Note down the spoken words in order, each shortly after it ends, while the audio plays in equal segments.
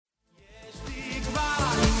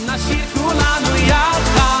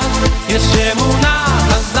יש אמונה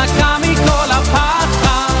חזקה מכל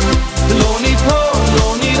הפחד, לא ניפול,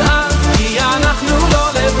 לא נרעד, כי אנחנו לא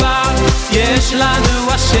לבד, יש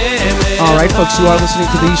לנו השם. All right, folks, you are listening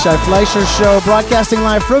to the Yishai Fleisher Show, broadcasting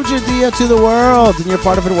live from Judea to the world, and you're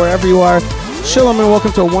part of it wherever you are. Shalom and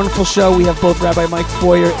welcome to a wonderful show. We have both Rabbi Mike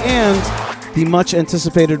Foyer and the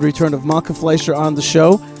much-anticipated return of Malka Fleisher on the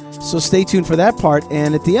show. So stay tuned for that part.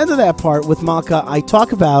 And at the end of that part with Malka, I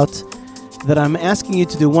talk about that I'm asking you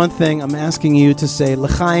to do one thing. I'm asking you to say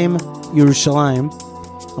Lechaim Yerushalayim.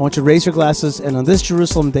 I want you to raise your glasses, and on this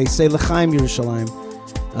Jerusalem day, say Lechaim Yerushalayim.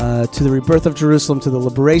 To the rebirth of Jerusalem, to the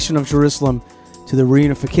liberation of Jerusalem, to the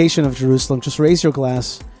reunification of Jerusalem. Just raise your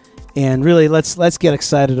glass. And really, let's get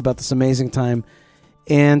excited about this amazing time.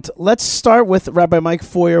 And let's start with Rabbi Mike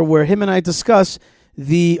Foyer, where him and I discuss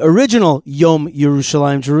the original Yom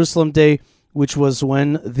Yerushalayim, Jerusalem Day, which was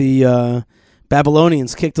when the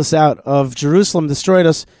Babylonians kicked us out of Jerusalem, destroyed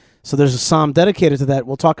us. So there's a psalm dedicated to that.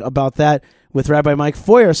 We'll talk about that with Rabbi Mike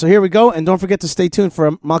Foyer. So here we go, and don't forget to stay tuned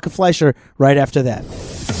for Malka Fleisher right after that.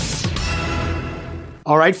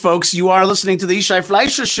 All right, folks, you are listening to the Yishai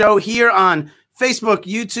Fleisher Show here on Facebook,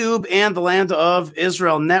 YouTube, and the Land of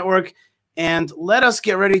Israel Network. And let us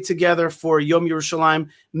get ready together for Yom Yerushalayim.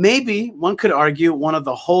 Maybe, one could argue, one of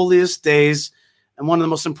the holiest days and one of the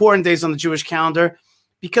most important days on the Jewish calendar,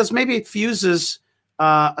 because maybe it fuses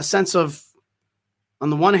a sense of, on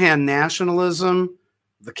the one hand, nationalism,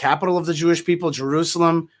 the capital of the Jewish people,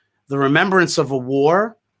 Jerusalem, the remembrance of a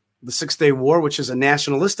war, the Six-Day War, which is a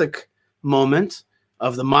nationalistic moment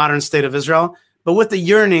of the modern state of Israel, but with the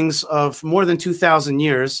yearnings of more than 2,000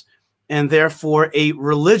 years, and therefore a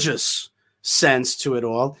religious sense to it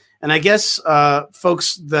all. And I guess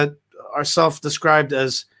folks that are self-described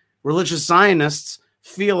as religious Zionists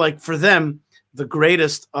feel like for them, the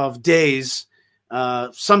greatest of days,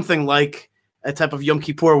 something like a type of Yom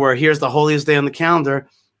Kippur, where here's the holiest day on the calendar,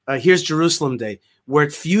 here's Jerusalem Day, where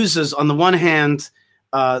it fuses, on the one hand,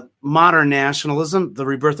 modern nationalism, the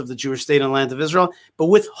rebirth of the Jewish state and land of Israel, but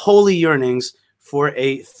with holy yearnings for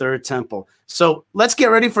a third temple. So let's get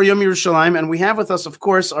ready for Yom Yerushalayim, and we have with us, of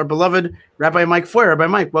course, our beloved Rabbi Mike Foyer. Rabbi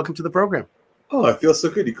Mike, welcome to the program. Oh, I feel so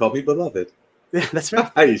good. You called me beloved. Yeah, that's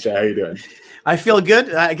right. Hi, Yishai. How you doing? I feel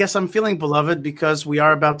good. I guess I'm feeling beloved because we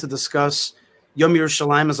are about to discuss Yom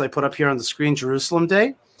Yerushalayim, as I put up here on the screen, Jerusalem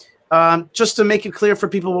Day. Just to make it clear for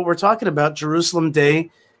people what we're talking about, Jerusalem Day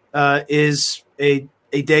is a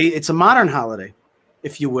day. It's a modern holiday,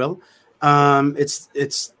 if you will.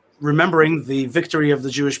 It's remembering the victory of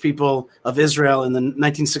the Jewish people of Israel in the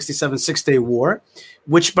 1967 Six-Day War,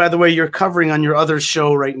 which, by the way, you're covering on your other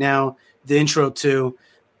show right now, the intro to,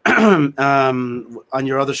 on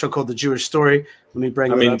your other show called The Jewish Story. Let me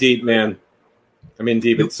bring it up. I'm in deep, man. I'm in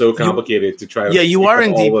deep. It's so complicated to try to you are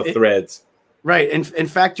in deep. all the threads. Right. In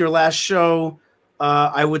fact, your last show,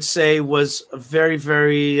 I would say, was very,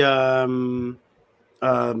 very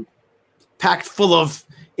packed full of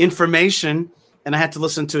information. And I had to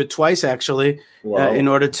listen to it twice, actually, in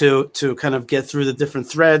order to kind of get through the different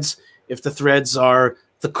threads. If the threads are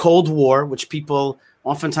the Cold War, which people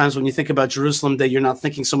oftentimes, when you think about Jerusalem Day, you're not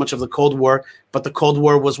thinking so much of the Cold War, but the Cold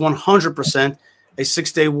War was 100% a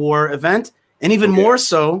Six-Day War event, and even more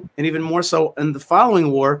so in the following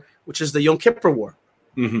war, which is the Yom Kippur War,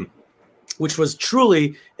 which was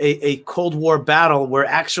truly a Cold War battle where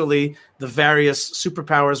actually the various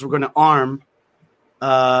superpowers were going to arm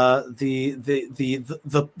the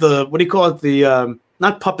what do you call it? The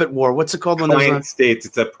not puppet war. What's it called? Client states.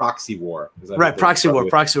 It's a proxy war. Right, proxy war.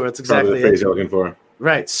 That's exactly the phrase you're looking for.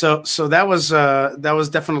 Right. So that was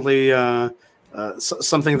definitely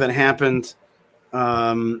something that happened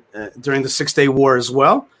during the Six-Day War as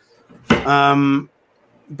well.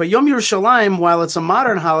 But Yom Yerushalayim, while it's a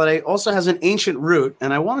modern holiday, also has an ancient root.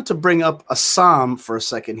 And I wanted to bring up a psalm for a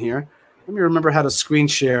second here. Let me remember how to screen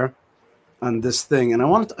share on this thing, and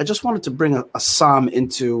I just wanted to bring a psalm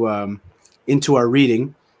into our reading.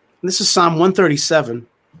 And this is Psalm 137,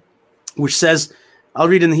 which says, I'll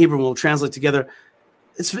read in the Hebrew and we'll translate together.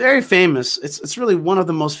 It's very famous. It's really one of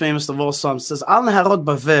the most famous of all psalms. It says, Al Neharot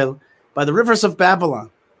Bavel, by the rivers of Babylon.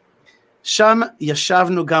 Sham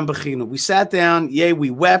yashavnu gam bechinu. We sat down, yea, we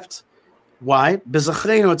wept. Why?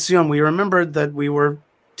 Bezachreinu et Zion. We remembered that we were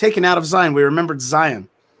taken out of Zion. We remembered Zion.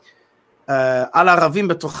 Upon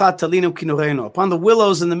the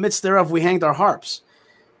willows in the midst thereof we hanged our harps.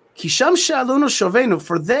 Kisham shalunu shovenu,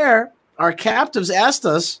 for there our captives asked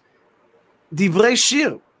us, divrei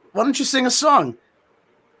shir, why don't you sing a song?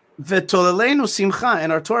 V'toleleinu simcha,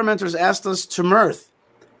 and our tormentors asked us to mirth.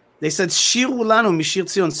 They said, shiru lanu mishir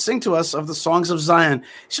Tzion, sing to us of the songs of Zion.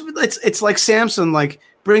 It's like Samson, like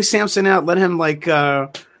bring Samson out, let him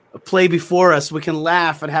play before us, we can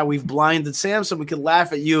laugh at how we've blinded Samson. We can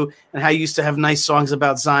laugh at you and how you used to have nice songs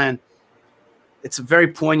about Zion. It's a very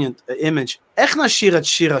poignant image. Ech nashir et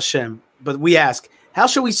shir Hashem. But we ask, how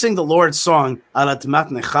shall we sing the Lord's song al admat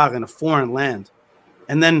nechar in a foreign land?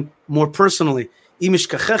 And then more personally,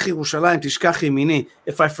 if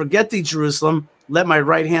I forget thee, Jerusalem, let my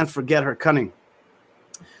right hand forget her cunning.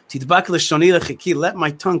 Let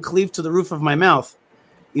my tongue cleave to the roof of my mouth.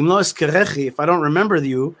 If I don't remember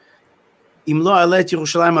you,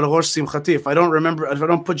 if I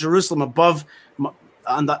don't put Jerusalem above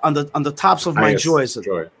on the tops of my joys.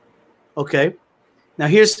 Joy. Okay. Now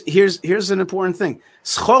here's an important thing.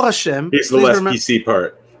 Schor Hashem. Here's the less PC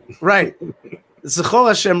part. Right. Zechor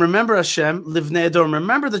Hashem, remember Hashem, Livnei Edom,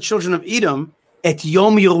 remember the children of Edom, et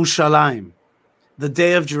Yom Yerushalayim, the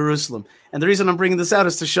day of Jerusalem. And the reason I'm bringing this out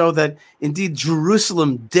is to show that indeed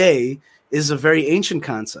Jerusalem Day is a very ancient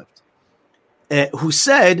concept. They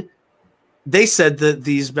said that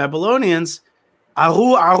these Babylonians,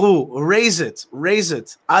 Aru, raise it,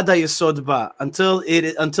 Ada Yesod Ba, until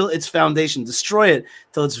its foundation, destroy it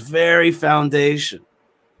till its very foundation.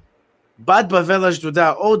 Bad Bavel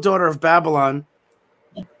Ashduda, O daughter of Babylon,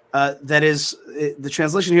 that is, the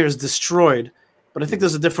translation here is destroyed, but I think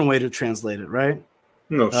there's a different way to translate it, right?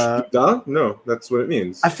 No, Shduda? No, that's what it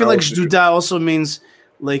means. I feel like Shduda also means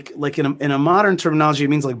like in a modern terminology, it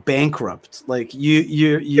means like bankrupt. Like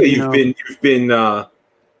you've been. I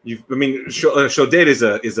mean, Shoded is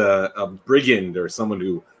a brigand or someone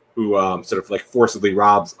who sort of like forcibly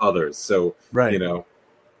robs others. So right.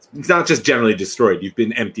 It's not just generally destroyed. You've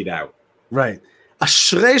been emptied out. Right.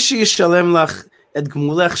 Happy shall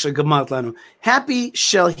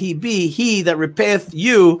he be, he that repayeth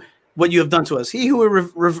you what you have done to us. He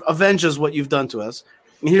who avenges what you've done to us.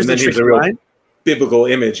 And here's the tricky line. Biblical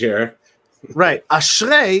image here. Right.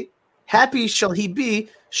 Ashrei, happy shall he be,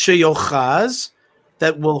 sheyochaz,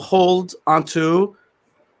 that will hold onto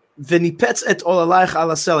v'nipetz et olalayich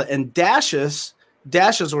ala sela, and dashes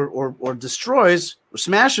or destroys or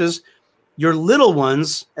smashes your little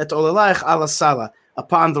ones et olalayich ala sala,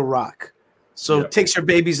 upon the rock. So takes your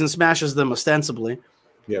babies and smashes them ostensibly.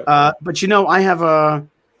 Yeah. But I have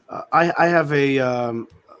a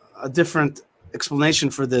different explanation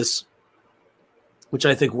for this, which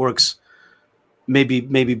I think works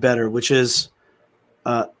maybe better, which is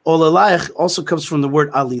olalayich also comes from the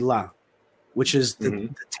word alilah, which is the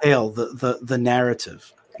tale, the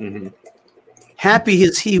narrative. Mm-hmm. Happy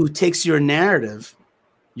is he who takes your narrative,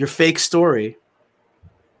 your fake story,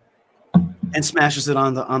 and smashes it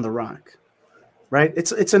on the rock. Right?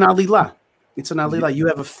 It's an alilah. It's an alilah. You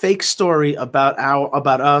have a fake story about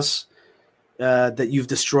us, that you've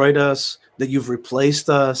destroyed us, that you've replaced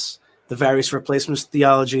us, the various replacement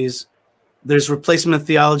theologies. There's replacement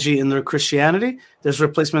theology in their Christianity. There's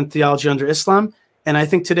replacement theology under Islam. And I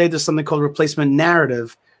think today there's something called replacement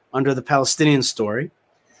narrative under the Palestinian story.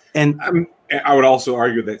 And I would also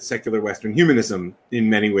argue that secular Western humanism in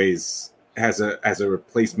many ways has a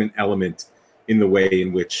replacement element in the way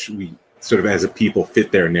in which we sort of as a people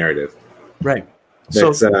fit their narrative. Right.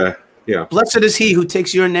 That's, so blessed is he who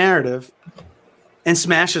takes your narrative and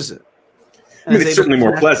smashes it. I mean, it's certainly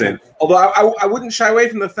more pleasant. Although I wouldn't shy away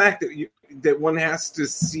from the fact that one has to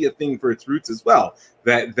see a thing for its roots as well.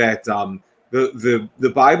 That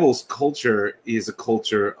the Bible's culture is a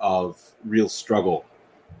culture of real struggle,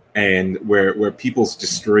 and where people's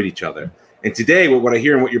destroyed each other. And today, what I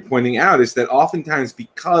hear and what you're pointing out is that oftentimes,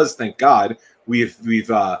 because thank God we've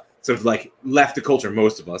sort of like left a culture,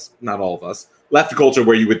 most of us, not all of us, left a culture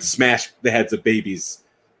where you would smash the heads of babies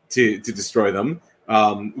to destroy them.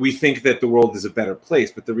 We think that the world is a better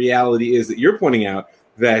place, but the reality is that you're pointing out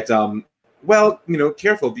that,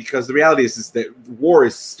 careful, because the reality is that war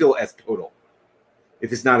is still as total,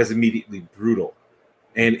 if it's not as immediately brutal.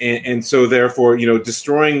 And so therefore,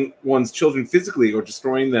 destroying one's children physically or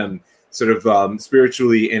destroying them sort of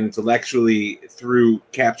spiritually and intellectually through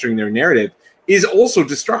capturing their narrative is also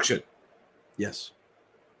destruction. Yes,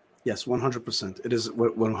 100%. It is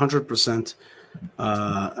 100%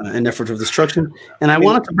 an effort of destruction. And I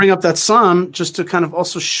wanted to bring up that psalm just to kind of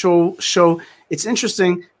also show. It's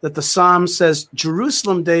interesting that the psalm says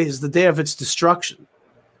Jerusalem Day is the day of its destruction.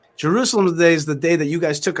 Jerusalem Day is the day that you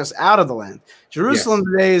guys took us out of the land. Jerusalem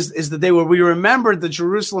Day is the day where we remembered the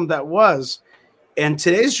Jerusalem that was. And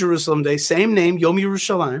today's Jerusalem Day, same name, Yom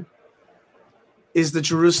Yerushalayim, is the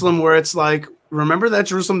Jerusalem where it's like, remember that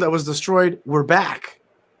Jerusalem that was destroyed? We're back.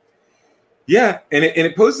 Yeah, and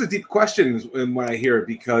it poses a deep question when I hear it,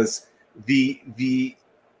 because the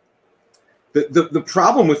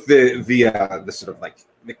problem with the sort of like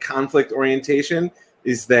the conflict orientation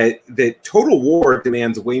is that total war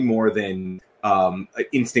demands way more than an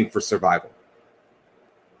instinct for survival.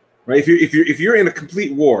 Right? If you're in a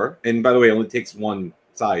complete war, and by the way, it only takes one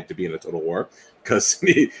side to be in a total war, because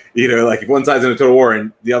if one side's in a total war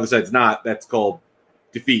and the other side's not, that's called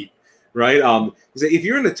defeat, right? So if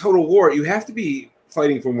you're in a total war, you have to be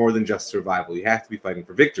fighting for more than just survival. You have to be fighting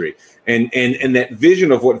for victory, and that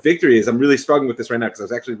vision of what victory is. I'm really struggling with this right now because I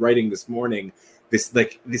was actually writing this morning. This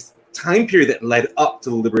time period that led up to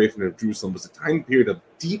the liberation of Jerusalem was a time period of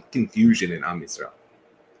deep confusion in Am Yisrael.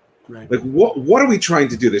 Right. Like, what are we trying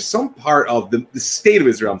to do? There's some part of the state of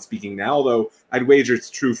Israel, I'm speaking now, although I'd wager it's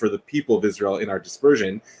true for the people of Israel in our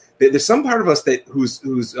dispersion. There's some part of us that whose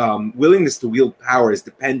willingness to wield power is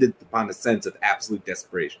dependent upon a sense of absolute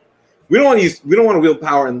desperation. We don't want to wield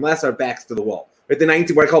power unless our back's to the wall. Right?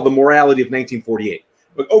 What I call the morality of 1948.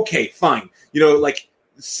 Like, okay, fine.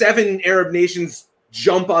 7 Arab nations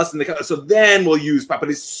jump us, so then we'll use power. But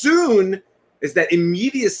as soon as that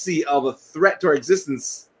immediacy of a threat to our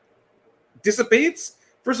existence dissipates,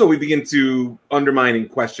 first of all, we begin to undermine and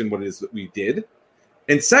question what it is that we did.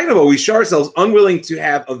 And second of all, we show ourselves unwilling to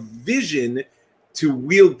have a vision to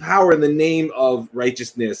wield power in the name of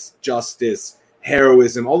righteousness, justice,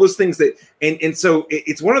 heroism, all those things and so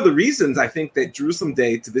it's one of the reasons I think that Jerusalem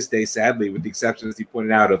Day to this day, sadly, with the exception, as you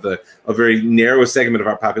pointed out, of a very narrow segment of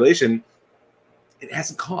our population, it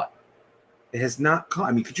hasn't caught. It has not caught.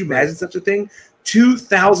 I mean, could you imagine such a thing?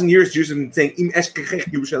 2,000 years Jerusalem been saying, Im eshkechech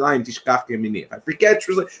Yerushalayim tishkach yemini. If I forget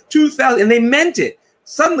Jerusalem, 2,000, and they meant it.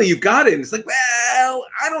 Suddenly you got it, and it's like, well,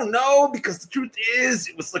 I don't know, because the truth is,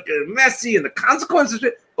 it was like a messy, and the consequences.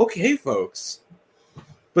 Okay, folks,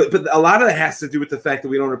 but a lot of that has to do with the fact that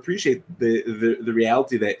we don't appreciate the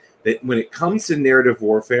reality that when it comes to narrative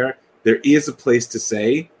warfare, there is a place to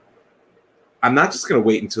say, I'm not just going to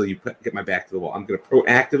wait until you get my back to the wall. I'm going to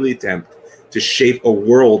proactively attempt to shape a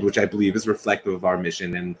world which I believe is reflective of our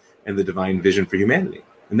mission and the divine vision for humanity.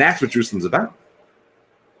 And that's what Jerusalem's about.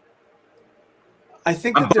 I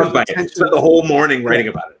think that there's a tension. Spent the whole morning writing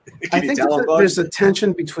about it. I think there's a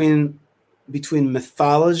tension between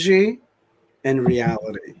mythology and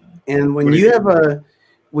reality. And when you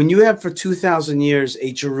have for 2,000 years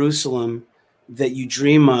a Jerusalem that you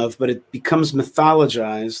dream of, but it becomes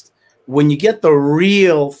mythologized, when you get the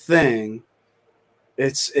real thing,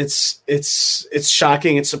 it's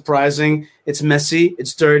shocking, it's surprising, it's messy,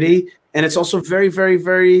 it's dirty, and it's also very, very,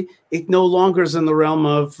 very. It no longer is in the realm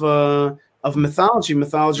of mythology.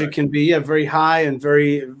 Mythology can be very high and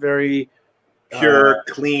very, very pure,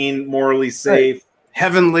 clean, morally safe,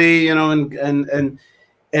 heavenly, and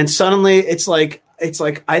suddenly it's like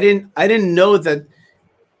I didn't know that.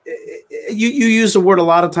 You use the word a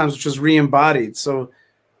lot of times, which is re-embodied. So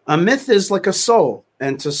a myth is like a soul,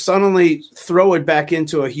 and to suddenly throw it back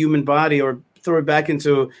into a human body or throw it back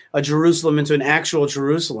into a Jerusalem, into an actual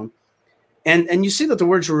Jerusalem. And you see that the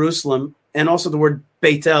word Jerusalem and also the word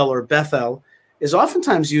Beitel or Bethel is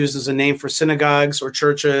oftentimes used as a name for synagogues or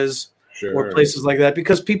churches or places like that,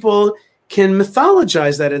 because people can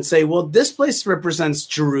mythologize that and say, well, this place represents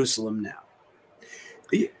Jerusalem now.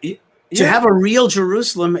 To have a real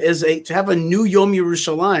Jerusalem to have a new Yom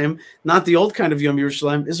Yerushalayim, not the old kind of Yom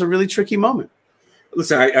Yerushalayim, is a really tricky moment.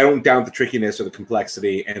 Listen, I don't doubt the trickiness or the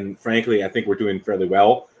complexity, and frankly, I think we're doing fairly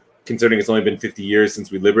well, considering it's only been 50 years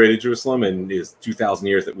since we liberated Jerusalem, and it's 2,000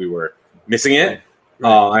 years that we were missing it.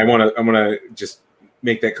 Right. I want to just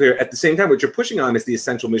make that clear. At the same time, what you're pushing on is the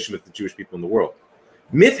essential mission of the Jewish people in the world.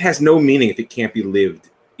 Myth has no meaning if it can't be lived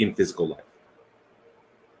in physical life.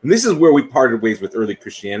 And this is where we parted ways with early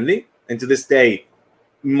Christianity. And to this day,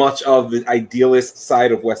 much of the idealist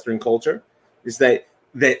side of Western culture is that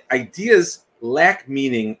ideas lack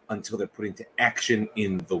meaning until they're put into action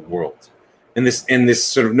in the world. And this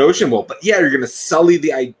sort of notion, you're going to sully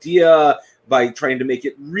the idea by trying to make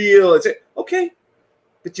it real. It's okay,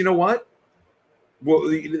 but you know what?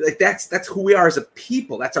 Well, that's who we are as a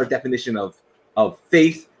people. That's our definition of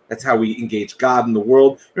faith. That's how we engage God in the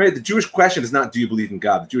world. Right? The Jewish question is not, do you believe in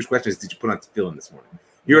God? The Jewish question is, did you put on tefillin this morning?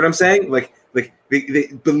 You know what I'm saying? Like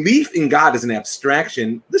the belief in God is an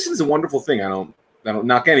abstraction. This is a wonderful thing. I don't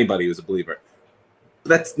knock anybody who's a believer. But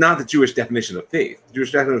that's not the Jewish definition of faith. The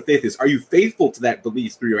Jewish definition of faith is, are you faithful to that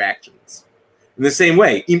belief through your actions? In the same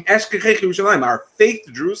way, Im eshkechech Yerushalayim, our faith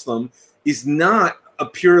to Jerusalem is not a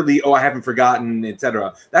purely, I haven't forgotten,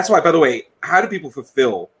 etc. That's why, by the way, how do people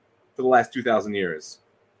fulfill for the last 2,000 years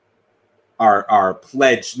our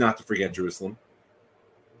pledge not to forget Jerusalem?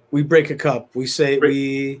 We break a cup. We say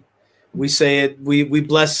We say it. We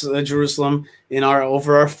bless Jerusalem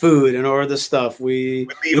over our food and over the stuff. We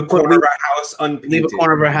leave a corner of our house unpainted. Leave a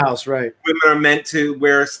corner of our house, right? Women are meant to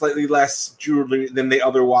wear slightly less jewelry than they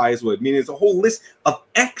otherwise would. Meaning, it's a whole list of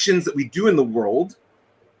actions that we do in the world,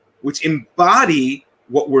 which embody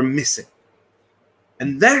what we're missing,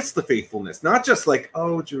 and that's the faithfulness. Not just like,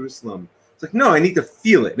 oh, Jerusalem. It's like, no, I need to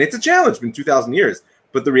feel it, and it's a challenge. It's been 2,000 years.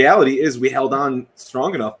 But the reality is we held on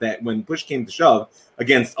strong enough that when push came to shove,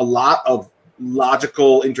 against a lot of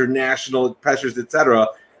logical international pressures, etc.,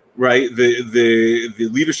 right? The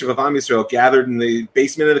leadership of Am Yisrael gathered in the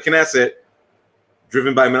basement of the Knesset,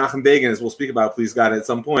 driven by Menachem Begin, as we'll speak about, please God, at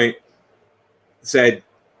some point, said,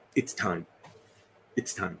 it's time.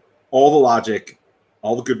 It's time. All the logic,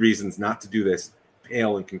 all the good reasons not to do this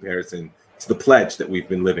pale in comparison to the pledge that we've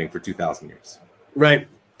been living for 2,000 years. Right.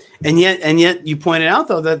 And yet you pointed out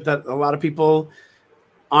though that a lot of people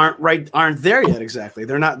aren't there yet exactly.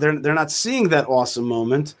 They're not seeing that awesome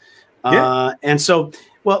moment. And so,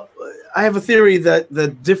 well, I have a theory that the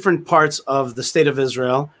different parts of the state of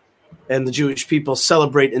Israel and the Jewish people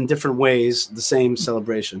celebrate in different ways the same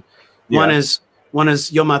celebration. Yeah. One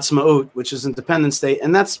is Yom Ha'atzmaut, which is Independence Day,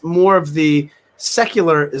 and that's more of the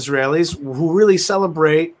secular Israelis who really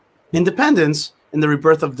celebrate independence and the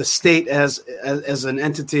rebirth of the state as an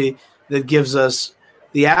entity that gives us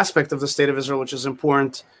the aspect of the state of Israel, which is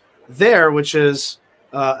important there, which is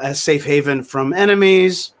a safe haven from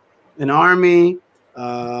enemies, an army,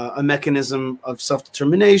 a mechanism of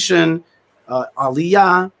self-determination,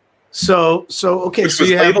 aliyah. So okay, which so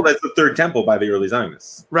was you labeled as the third temple by the early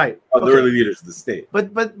Zionists, right? The early leaders of the state.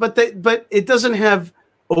 But it doesn't have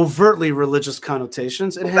overtly religious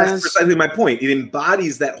connotations. It has. That's precisely my point. It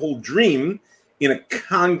embodies that whole dream in a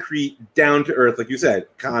concrete, down-to-earth, like you said,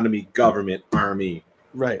 economy, government, army,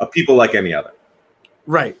 right? A people like any other,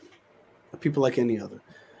 right? A people like any other.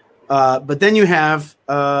 But then you have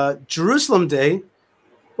Jerusalem Day.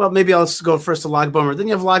 Well, maybe I'll go first to Lag Bomer. Then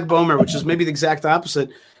you have Lag Bomer, which is maybe the exact opposite,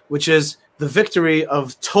 which is the victory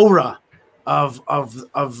of Torah, of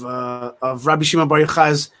Rabbi Shimon Bar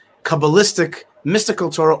Yochai's Kabbalistic mystical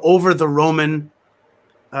Torah over the Roman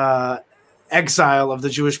exile of the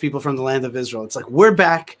Jewish people from the land of Israel. It's like, we're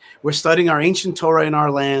back. We're studying our ancient Torah in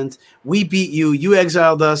our land. We beat you. You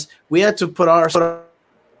exiled us. We had to put our...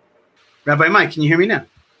 Rabbi Mike, can you hear me now?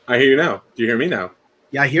 I hear you now. Do you hear me now?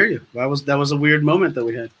 Yeah, I hear you. That was a weird moment that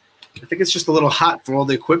we had. I think it's just a little hot for all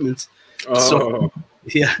the equipment. Oh. So,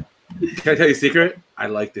 yeah. Can I tell you a secret? I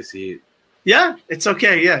like this heat. Yeah, it's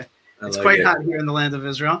okay. Yeah. It's like quite hot here in the land of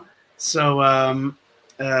Israel. So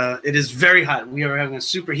it is very hot. We are having a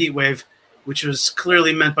super heat wave, which was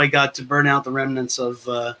clearly meant by God to burn out the remnants of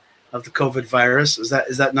the COVID virus. Is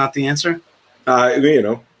that not the answer?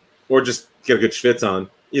 Or just get a good schwitz on.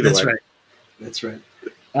 Either way. That's right.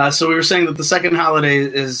 So we were saying that the second holiday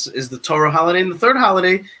is the Torah holiday, and the third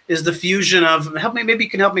holiday is the fusion of. Maybe you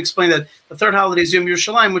can help me explain that. The third holiday is Yom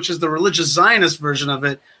Yerushalayim, which is the religious Zionist version of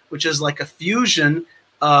it, which is like a fusion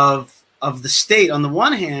of the state on the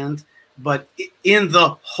one hand, but in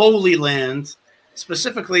the Holy Land,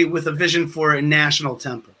 specifically with a vision for a national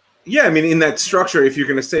temple. Yeah, I mean, in that structure, if you're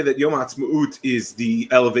going to say that Yom Ha'atzmaut is the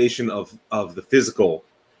elevation of the physical,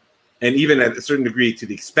 and even at a certain degree to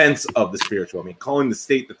the expense of the spiritual. I mean, calling the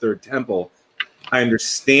state the third temple, I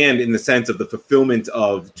understand in the sense of the fulfillment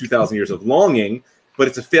of 2,000 years of longing, but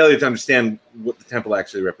it's a failure to understand what the temple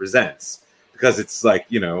actually represents. Because it's like,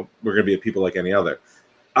 we're going to be a people like any other.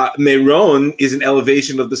 Meron is an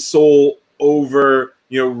elevation of the soul over,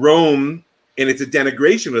 Rome, and it's a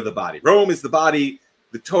denigration of the body. Rome is the body,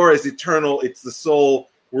 the Torah is eternal, it's the soul.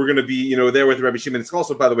 We're going to be, there with Rabbi Shimon. It's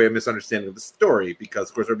also, by the way, a misunderstanding of the story because,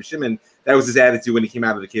 of course, Rabbi Shimon, that was his attitude when he came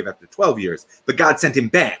out of the cave after 12 years. But God sent him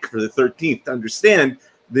back for the 13th to understand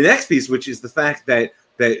the next piece, which is the fact that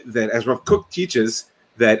as Rav Kook teaches,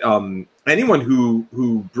 that anyone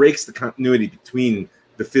who breaks the continuity between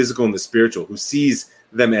the physical and the spiritual, who sees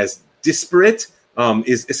them as disparate,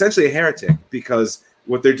 is essentially a heretic because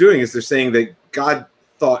what they're doing is they're saying that God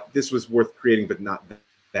thought this was worth creating, but not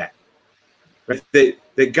that. Right?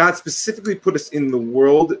 That God specifically put us in the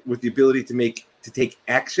world with the ability to take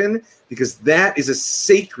action, because that is a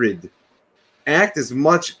sacred act as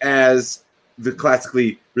much as the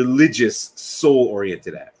classically religious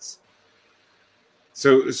soul-oriented acts.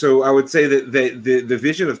 So I would say that the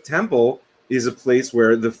vision of temple is a place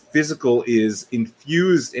where the physical is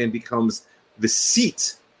infused and becomes the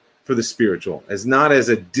seat for the spiritual, not as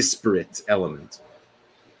a disparate element.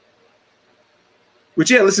 Which,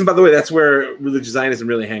 listen, by the way, that's where religious Zionism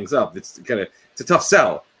really hangs up. It's a tough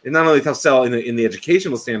sell. And not only a tough sell in the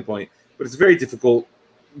educational standpoint, but it's a very difficult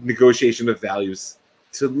negotiation of values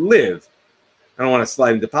to live. I don't want to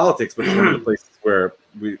slide into politics, but it's one of the places where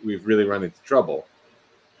we've really run into trouble.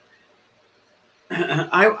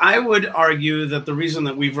 I would argue that the reason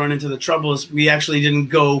that we've run into the trouble is we actually didn't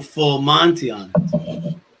go full Monty on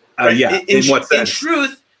it. Right? In what sense?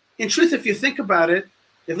 In truth, if you think about it,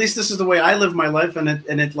 at least this is the way I live my life, and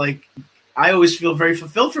it like I always feel very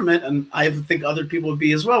fulfilled from it, and I think other people would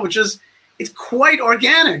be as well. Which is, it's quite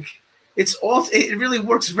organic. It really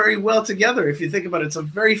works very well together. If you think about it, it's a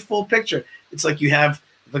very full picture. It's like you have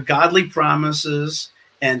the godly promises,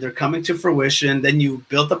 and they're coming to fruition. Then you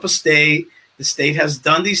built up a state. The state has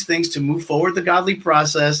done these things to move forward the godly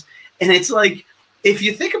process. And it's like, if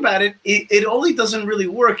you think about it, it only doesn't really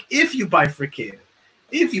work if you bifurcate it.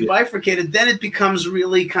 If you bifurcate it, then it becomes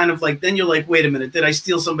really kind of like, then you're like, wait a minute, did I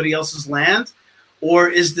steal somebody else's land? Or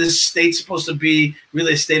is this state supposed to be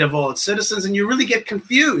really a state of all its citizens? And you really get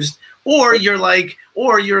confused. Or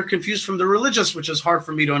you're confused from the religious, which is hard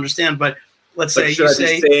for me to understand. But let's say should I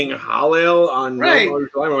be saying Hallel on right.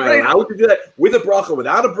 How would you do that with a bracha,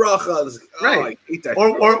 without a bracha? Right. I hate that.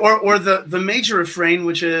 Or the major refrain,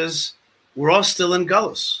 which is, we're all still in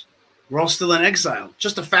Galus. We're all still in exile.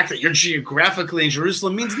 Just the fact that you're geographically in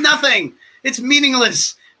Jerusalem means nothing. It's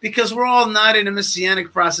meaningless because we're all not in a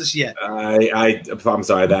messianic process yet. I'm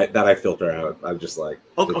sorry that I filter out. I'm just like,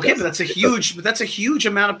 okay, but that's a huge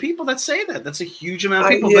amount of people that say that. That's a huge amount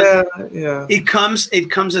of people. Yeah. It comes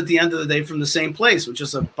at the end of the day from the same place, which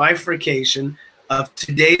is a bifurcation of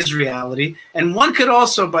today's reality. And one could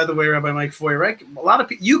also, by the way, Rabbi Mike Foy, right? A lot of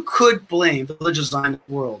people, you could blame the religious Zionist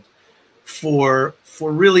world for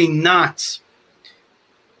really not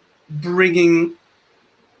bringing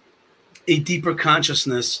a deeper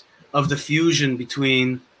consciousness of the fusion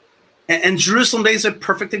between, and Jerusalem Day is a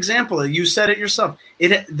perfect example. You said it yourself.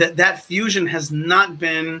 That fusion has not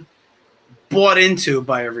been bought into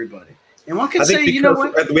by everybody. And one can say, you know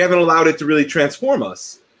what? We haven't allowed it to really transform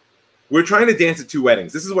us. We're trying to dance at two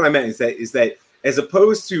weddings. This is what I meant, is that as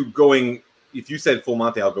opposed to going, if you said full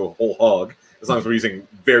Monty, I'll go whole hog, as long as we're using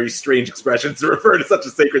very strange expressions to refer to such a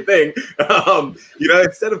sacred thing.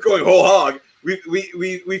 Instead of going whole hog,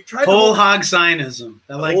 we've tried whole hog Zionism.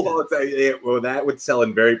 I like whole that. Hog, well, that would sell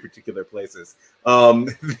in very particular places. Full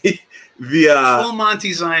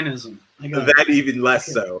Monty Zionism. That even less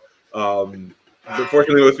so.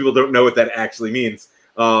 Unfortunately, most people don't know what that actually means.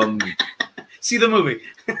 See the movie.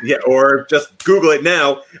 Yeah, or just Google it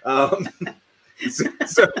now.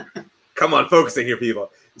 So come on, focusing here,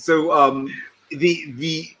 people. So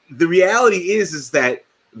the reality is that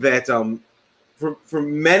for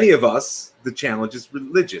many of us, the challenge is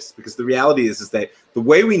religious, because the reality is that the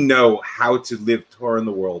way we know how to live Torah in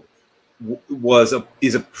the world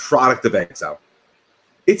is a product of exile.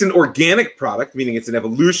 It's an organic product, meaning it's an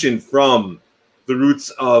evolution from the roots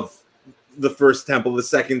of the first temple, the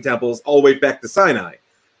second temples, all the way back to Sinai.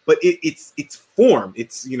 But its form,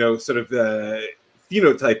 its sort of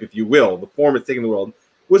phenotype, if you will, the form it's taken in the world,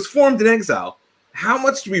 was formed in exile. How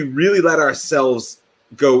much do we really let ourselves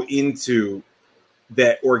go into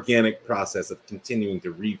that organic process of continuing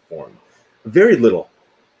to reform? Very little,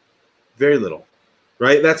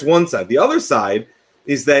 right? That's one side. The other side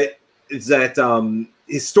is that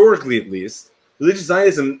historically, at least, religious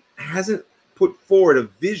Zionism hasn't put forward a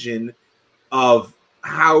vision of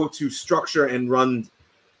how to structure and run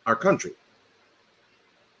our country.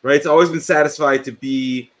 Right? It's always been satisfied to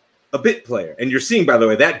be a bit player. And you're seeing, by the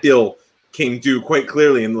way, that bill came due quite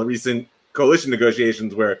clearly in the recent coalition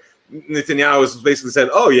negotiations, where Netanyahu has basically said,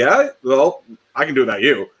 oh, yeah, well, I can do it without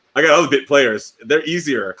you. I got other bit players. They're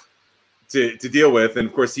easier to deal with. And,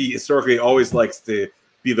 of course, he historically always likes to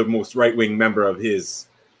be the most right-wing member of his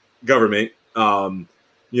government. And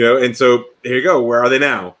so here you go. Where are they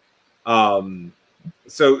now?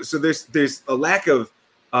 So there's a lack of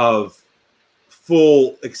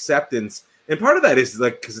full acceptance. And part of that is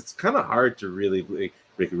because it's kind of hard to really believe.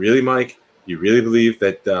 Really, Mike, you really believe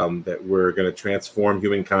that we're going to transform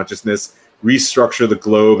human consciousness, restructure the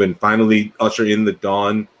globe, and finally usher in the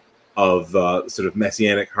dawn of sort of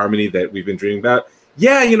messianic harmony that we've been dreaming about?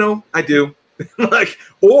 Yeah, I do.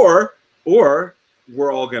 Or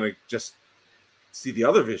we're all going to just see the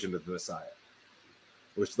other vision of the Messiah.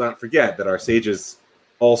 Let's not forget that our sages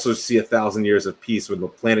also see 1,000 years of peace when the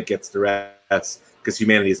planet gets to rest, because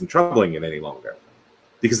humanity isn't troubling it any longer.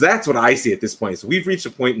 Because that's what I see at this point. So we've reached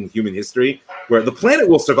a point in human history where the planet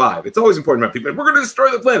will survive. It's always important about people. We're going to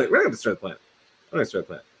destroy the planet. We're not going to destroy the planet. We're going to destroy the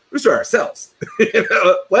planet. We're going to destroy ourselves.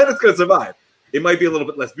 The planet's going to survive. It might be a little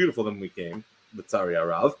bit less beautiful than we came, L'tzari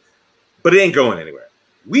Harav, but it ain't going anywhere.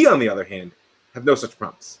 We, on the other hand, have no such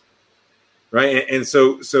promise. Right? And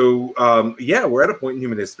so we're at a point in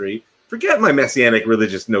human history, Forget my messianic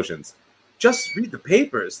religious notions. Just read the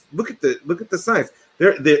papers. Look at the science.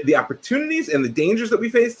 The opportunities and the dangers that we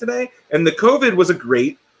face today. And the COVID was a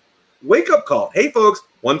great wake-up call. Hey, folks,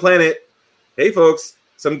 one planet. Hey, folks,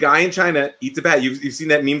 some guy in China eats a bat. You've seen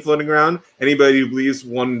that meme floating around? Anybody who believes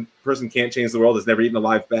one person can't change the world has never eaten a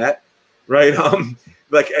live bat, right?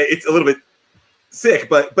 Like, it's a little bit sick,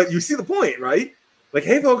 but you see the point, right? Like,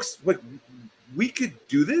 hey, folks, like, we could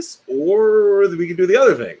do this, or we could do the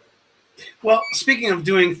other thing. Well, speaking of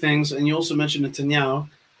doing things, and you also mentioned Netanyahu,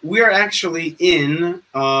 we are actually in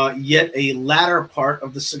yet a latter part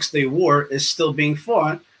of the 6-Day War is still being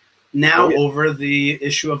fought now over the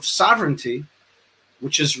issue of sovereignty,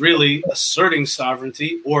 which is really asserting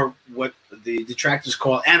sovereignty, or what the detractors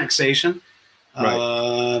call annexation,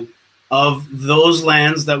 of those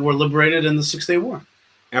lands that were liberated in the 6-Day War.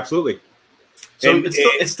 Absolutely. So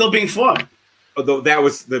it's still being fought. Although that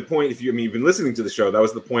was the point, you've been listening to the show, that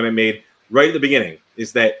was the point I made right at the beginning,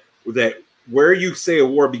 is that where you say a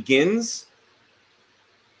war begins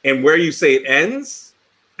and where you say it ends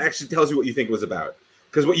actually tells you what you think it was about.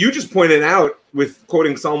 Because what you just pointed out with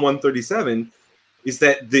quoting Psalm 137 is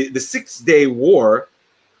that the 6-Day War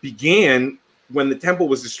began when the temple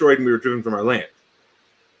was destroyed and we were driven from our land.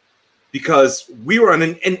 Because we were on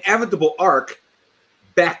an inevitable arc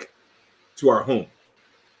back to our home.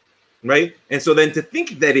 Right? And so then to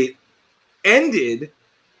think that it ended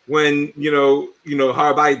when,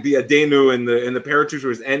 Harabait Biadenu and the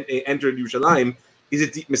paratroopers entered Yerushalayim is a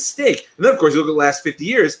deep mistake. And then, of course, you look at the last 50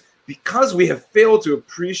 years, because we have failed to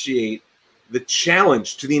appreciate the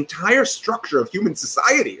challenge to the entire structure of human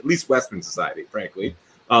society, at least Western society, frankly,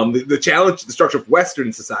 the challenge to the structure of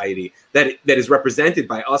Western society that is represented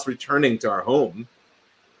by us returning to our home.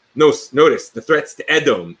 Notice the threats to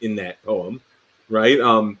Edom in that poem. Right?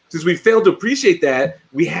 Since we failed to appreciate that,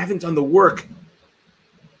 we haven't done the work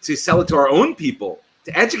to sell it to our own people,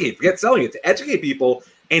 to educate, forget selling it, to educate people.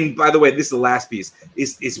 And by the way, this is the last piece,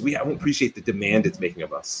 is we don't appreciate the demand it's making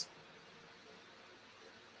of us.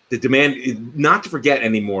 The demand is not to forget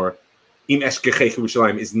anymore, Im Eshkechei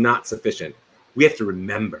Yerushalayim is not sufficient. We have to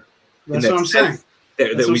remember. That's what I'm saying.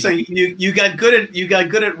 That's what I'm saying. You got good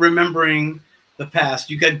at remembering the past.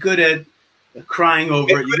 You got good at crying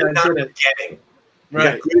over it. You got good at forgetting.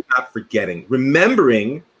 Right. Good at not forgetting.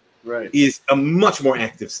 Remembering is a much more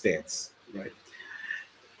active stance. Right.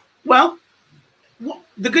 Well,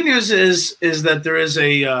 the good news is that there is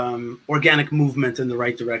a organic movement in the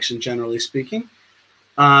right direction, generally speaking.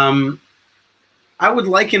 I would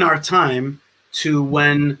liken our time to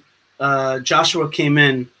when Joshua came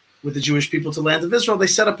in with the Jewish people to the land of Israel. They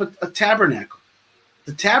set up a tabernacle.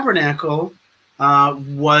 The tabernacle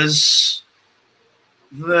was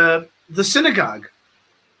the synagogue,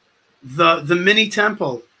 the mini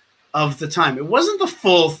temple of the time. It wasn't the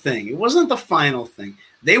full thing. It wasn't the final thing.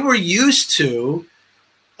 They were used to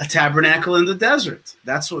a tabernacle in the desert.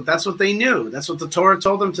 That's what they knew. That's what the Torah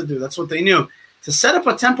told them to do. That's what they knew. To set up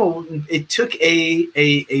a temple, it took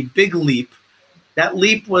a big leap. That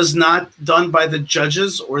leap was not done by the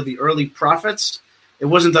judges or the early prophets. It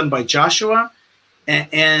wasn't done by Joshua.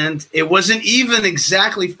 And it wasn't even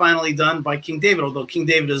exactly finally done by King David, although King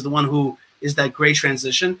David is the one who is that great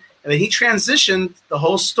transition. I mean, he transitioned the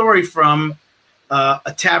whole story from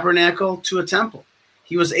a tabernacle to a temple.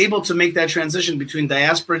 He was able to make that transition between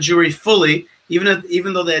diaspora Jewry fully,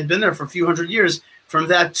 even though they had been there for a few hundred years, from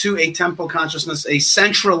that to a temple consciousness, a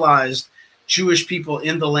centralized Jewish people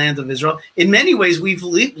in the land of Israel. In many ways, we've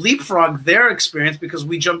leapfrogged their experience because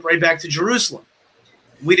we jumped right back to Jerusalem.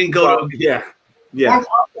 We didn't go to... Yeah.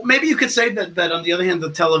 Or maybe you could say that on the other hand,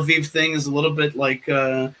 the Tel Aviv thing is a little bit like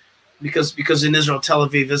because in Israel, Tel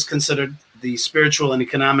Aviv is considered the spiritual and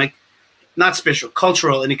economic, not spiritual,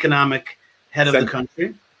 cultural and economic head of the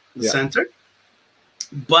country, the center.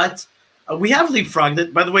 But we have leapfrogged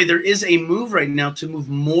it. By the way, there is a move right now to move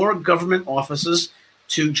more government offices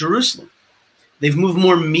to Jerusalem. They've moved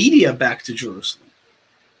more media back to Jerusalem.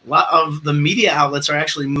 A lot of the media outlets are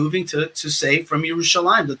actually moving to say from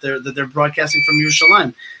Yerushalayim, that they're broadcasting from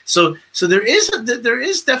Yerushalayim. So there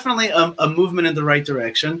is definitely a movement in the right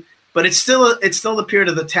direction, but it's still the period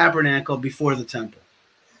of the tabernacle before the temple.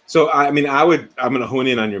 So I'm going to hone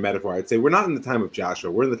in on your metaphor. I'd say we're not in the time of Joshua.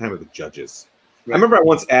 We're in the time of the judges. Right. I remember I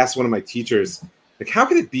once asked one of my teachers, like, how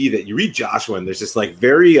could it be that you read Joshua and there's this like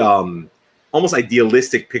very almost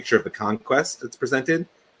idealistic picture of the conquest that's presented?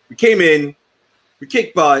 We came in. We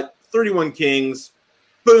kicked butt, 31 kings,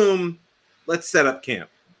 boom, let's set up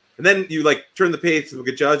camp. And then you like turn the page to look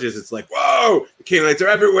at Judges. It's like, whoa, the Canaanites are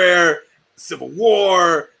everywhere, civil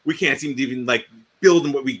war. We can't seem to even like build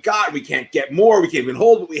on what we got. We can't get more. We can't even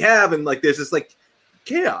hold what we have. And like there's this like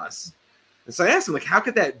chaos. And so I asked him, like, how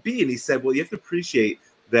could that be? And he said, well, you have to appreciate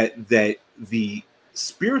that the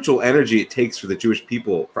spiritual energy it takes for the Jewish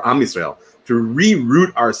people, for Am Yisrael, to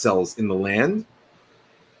reroot ourselves in the land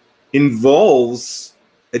involves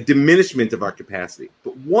a diminishment of our capacity.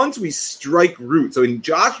 But once we strike root, so in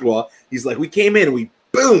Joshua, he's like, we came in and we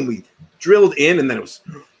drilled in, and then it was,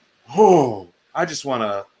 I just want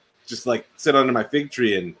to just like sit under my fig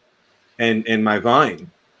tree and my vine.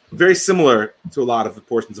 Very similar to a lot of the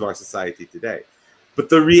portions of our society today. But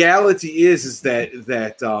the reality is that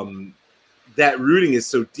rooting is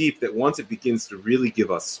so deep that once it begins to really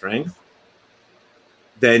give us strength,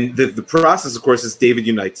 then the process, of course, is David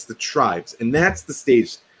unites the tribes. And that's the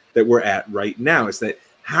stage that we're at right now, is that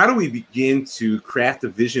how do we begin to craft a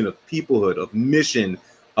vision of peoplehood, of mission,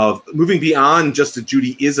 of moving beyond just a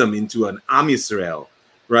Judaism into an Am Yisrael,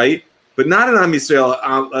 right? But not an Am Yisrael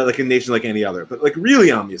like a nation like any other, but like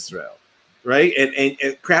really Am Yisrael, right? And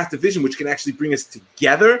craft a vision which can actually bring us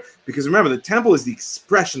together. Because remember, the temple is the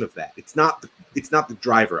expression of that. It's not the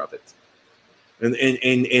driver of it.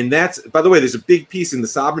 And that's, by the way, there's a big piece in the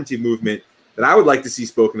sovereignty movement that I would like to see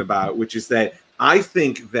spoken about, which is that I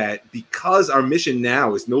think that because our mission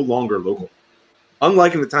now is no longer local,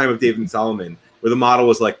 unlike in the time of David and Solomon, where the model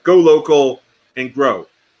was like, go local and grow,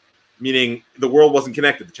 meaning the world wasn't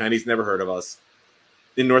connected. The Chinese never heard of us.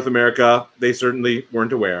 In North America, they certainly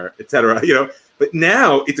weren't aware, etc. But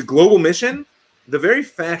now it's a global mission. The very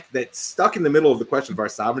fact that stuck in the middle of the question of our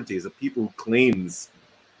sovereignty is a people who claims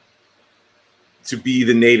to be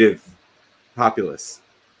the native populace,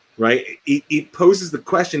 right? It poses the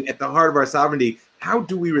question at the heart of our sovereignty: how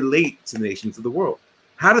do we relate to the nations of the world?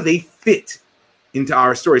 How do they fit into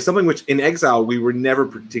our story? Something which in exile we were never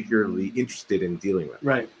particularly interested in dealing with.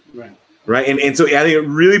 Right. And so I think it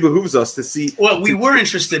really behooves us to see. Well, we were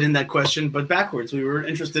interested in that question, but backwards. We were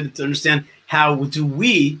interested to understand how do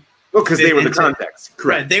we. Well, because they were the context.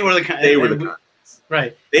 Correct. Right. They were the context.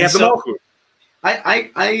 Right. They have the Malchut.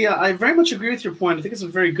 I very much agree with your point. I think it's a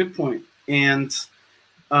very good point. And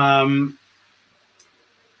on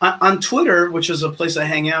Twitter, which is a place I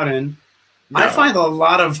hang out in, I find a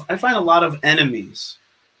lot of enemies,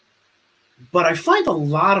 but I find a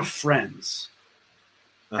lot of friends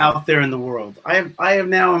out there in the world. I'm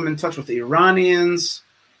in touch with the Iranians.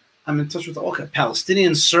 I'm in touch with all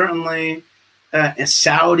Palestinians, certainly, and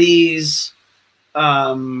Saudis.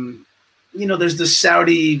 There's this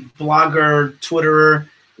Saudi blogger, Twitterer.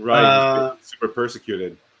 Right, super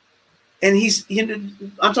persecuted. And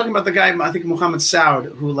I'm talking about the guy, I think Mohammed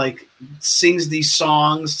Saud, who like sings these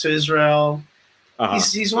songs to Israel. Uh-huh.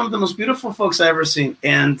 He's one of the most beautiful folks I've ever seen.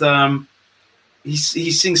 And he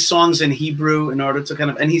sings songs in Hebrew in order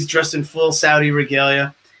to and he's dressed in full Saudi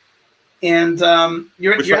regalia. And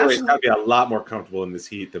you're absolutely got to be a lot more comfortable in this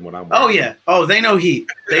heat than what I'm wearing. Oh yeah. Oh, they know heat.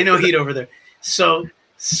 They know heat over there. So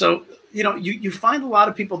you find a lot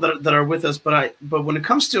of people that are with us, but when it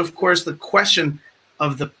comes to, of course, the question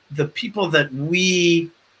of the people that we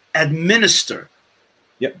administer,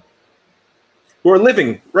 yep, who are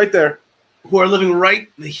living right there, who are living right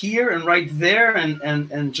here and right there,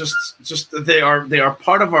 and just they are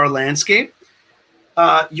part of our landscape.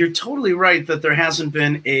 You're totally right that there hasn't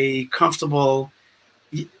been a comfortable.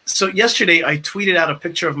 So yesterday I tweeted out a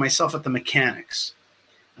picture of myself at the mechanics.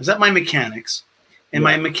 I was at my mechanics. And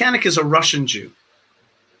my mechanic is a Russian Jew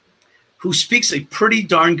who speaks a pretty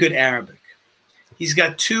darn good Arabic. He's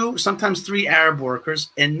got 2, sometimes 3 Arab workers.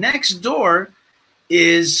 And next door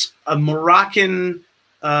is a Moroccan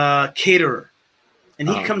caterer. And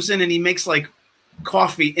he comes in and he makes like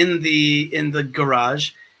coffee in the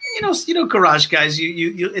garage. Garage guys,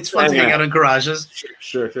 it's fun to hang out in garages.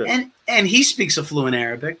 Sure. And he speaks a fluent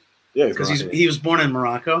Arabic. Yeah, because he was born in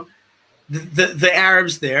Morocco. The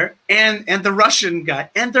Arabs there and the Russian guy,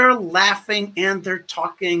 and they're laughing and they're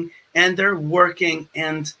talking and they're working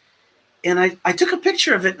and I took a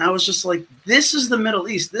picture of it and I was just like, this is the Middle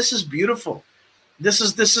East. This is beautiful. This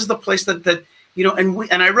is the place that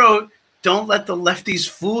and I wrote, don't let the lefties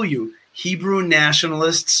fool you. Hebrew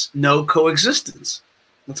nationalists know coexistence.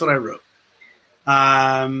 That's what I wrote.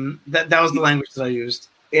 That was the language that I used,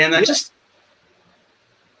 and I just.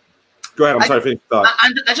 Go ahead. I'm sorry for your thought.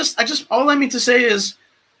 I just all I mean to say is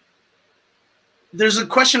there's a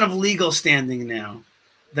question of legal standing now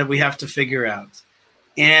that we have to figure out.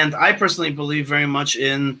 And I personally believe very much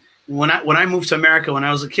in when I moved to America when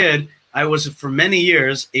I was a kid, I was for many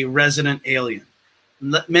years a resident alien.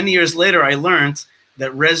 Many years later, I learned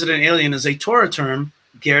that resident alien is a Torah term,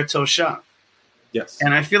 ger toshav. Yes.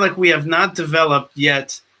 And I feel like we have not developed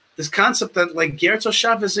yet this concept that like ger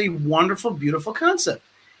toshav is a wonderful, beautiful concept.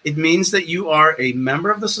 It means that you are a member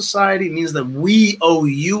of the society. It means that we owe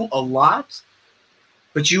you a lot,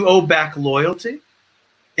 but you owe back loyalty.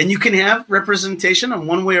 And you can have representation in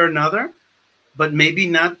one way or another, but maybe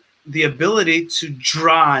not the ability to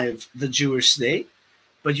drive the Jewish state.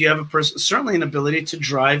 But you have certainly an ability to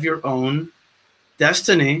drive your own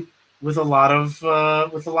destiny with a lot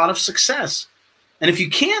of success. And if you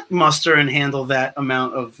can't muster and handle that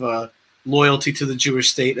amount of loyalty to the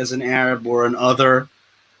Jewish state as an Arab or an other,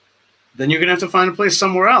 then you're going to have to find a place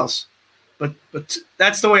somewhere else. But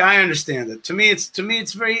that's the way I understand it. To me,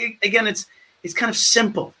 it's very, again, it's kind of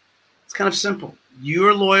simple. It's kind of simple.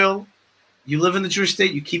 You're loyal. You live in the Jewish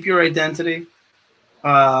state. You keep your identity.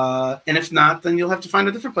 And if not, then you'll have to find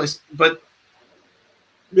a different place. But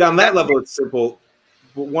yeah, on that level, it's simple.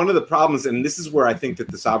 But one of the problems, and this is where I think that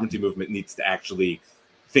the sovereignty movement needs to actually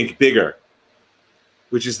think bigger,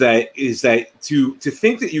 which is that to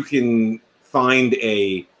think that you can find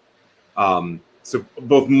a so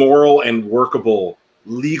both moral and workable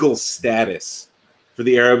legal status for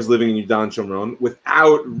the Arabs living in Yudan Shomron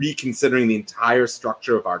without reconsidering the entire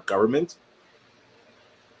structure of our government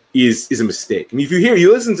is a mistake. I mean, if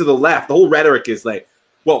you listen to the left, the whole rhetoric is like,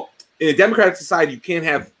 well, in a democratic society, you can't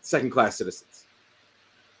have second-class citizens,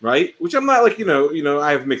 right? Which I'm not like,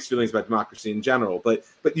 I have mixed feelings about democracy in general, but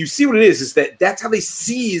you see what it is that's how they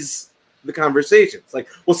seize the conversation. It's like,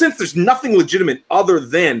 well, since there's nothing legitimate other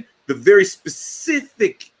than the very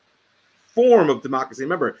specific form of democracy.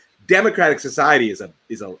 Remember, democratic society is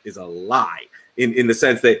a lie in the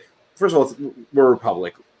sense that, first of all, we're a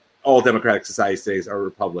republic. All democratic societies today are a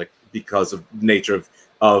republic because of the nature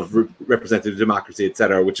of representative democracy, et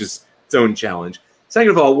cetera, which is its own challenge.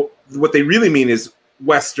 Second of all, what they really mean is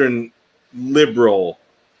Western liberal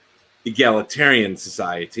egalitarian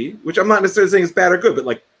society, which I'm not necessarily saying is bad or good, but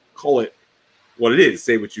like call it what it is,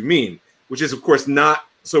 say what you mean, which is, of course, not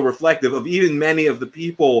so reflective of even many of the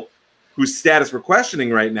people whose status we're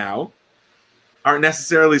questioning right now aren't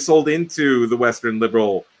necessarily sold into the Western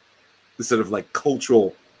liberal, the sort of like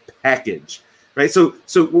cultural package, right? So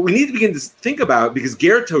what we need to begin to think about, because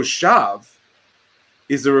Ger Toshav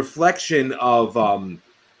is a reflection of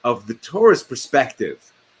the Torah's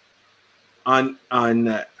perspective on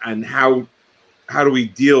how do we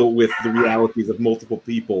deal with the realities of multiple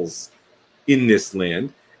peoples in this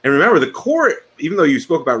land. And remember, the core, even though you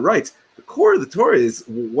spoke about rights, the core of the Torah is,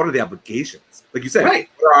 what are the obligations? Like you said, right.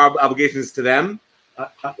 What are our obligations to them?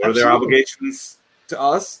 What are their Absolutely. obligations to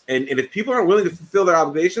us? And if people aren't willing to fulfill their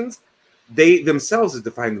obligations, they themselves have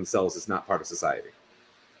defined themselves as not part of society.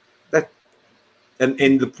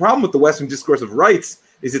 And the problem with the Western discourse of rights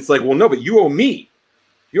is it's like, well, no, but you owe me.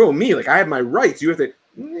 You owe me. Like, I have my rights. You have to,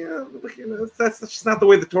 that's just not the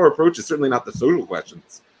way the Torah approaches, certainly not the social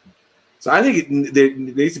questions. So I think there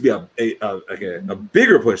needs to be a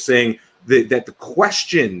bigger push saying that the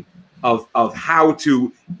question of how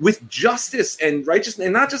to, with justice and righteousness,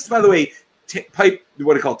 and not just, by the way,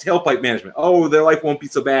 tailpipe management. Oh, their life won't be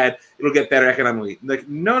so bad. It'll get better economically. Like,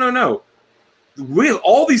 no. We have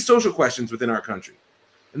all these social questions within our country,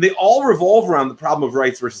 and they all revolve around the problem of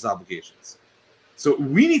rights versus obligations. So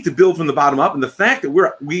we need to build from the bottom up, and the fact that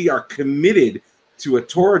we are committed to a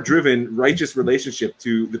Torah-driven, righteous relationship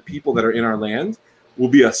to the people that are in our land will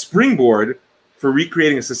be a springboard for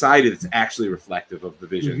recreating a society that's actually reflective of the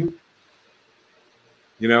vision.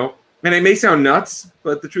 Mm-hmm. And it may sound nuts,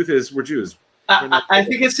 but the truth is, we're Jews. I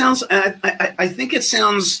think it sounds. I think it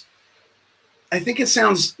sounds. I think it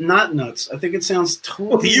sounds not nuts. I think it sounds totally.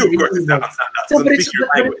 Well, to you, of course, it sounds not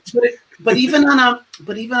nuts. But even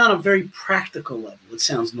on a very practical level, it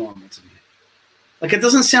sounds normal to me. Like, it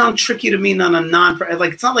doesn't sound tricky to me on a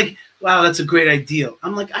like, it's not like, wow, that's a great idea.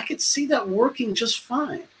 I'm like, I could see that working just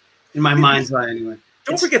fine in my mind's eye anyway.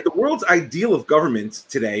 Don't forget, the world's ideal of government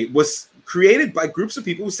today was created by groups of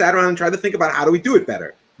people who sat around and tried to think about how do we do it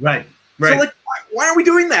better. Right. So, like, why are we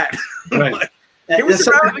doing that? Right. Can we sit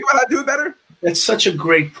around and think about how to do it better? That's such a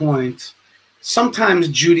great point. Sometimes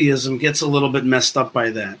Judaism gets a little bit messed up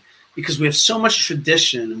by that because we have so much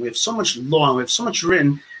tradition and we have so much law and we have so much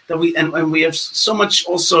written that we have so much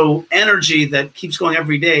also energy that keeps going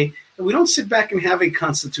every day that we don't sit back and have a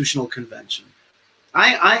constitutional convention.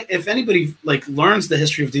 If anybody like learns the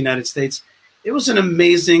history of the United States, it was an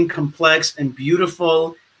amazing, complex, and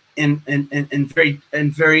beautiful, and very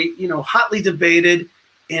hotly debated,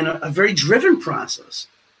 and a very driven process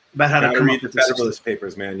about how to come up with the Federalist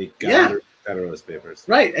Papers, man. You got to Federalist Papers,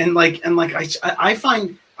 right? And I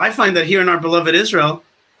find that here in our beloved Israel,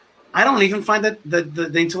 I don't even find that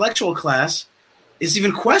the intellectual class is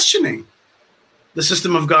even questioning the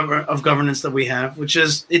system of governance that we have, which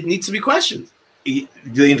is, it needs to be questioned. the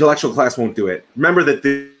intellectual class won't do it. Remember that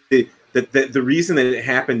the reason that it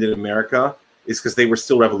happened in America is because they were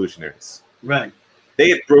still revolutionaries. Right. They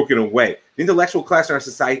had broken away. The intellectual class in our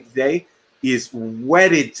society today is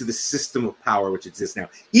wedded to the system of power which exists now.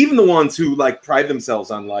 Even the ones who like pride themselves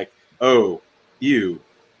on like, oh, you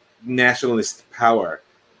nationalist power.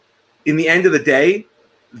 In the end of the day,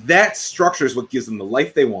 that structure is what gives them the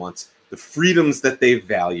life they want, the freedoms that they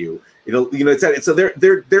value. So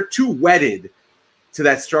they're too wedded to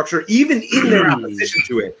that structure, even in their opposition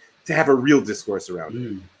to it, to have a real discourse around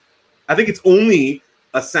it. I think it's only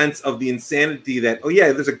a sense of the insanity that, oh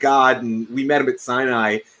yeah, there's a God and we met him at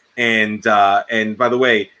Sinai, and by the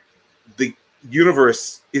way, the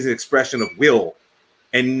universe is an expression of will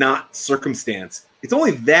and not circumstance. It's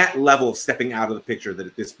only that level of stepping out of the picture that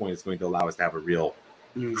at this point is going to allow us to have a real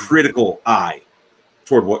critical eye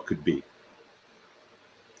toward what could be.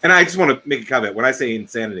 And I just want to make a comment. When I say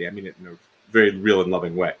insanity, I mean it in a very real and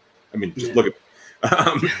loving way. I mean, just look at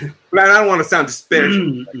but I don't want to sound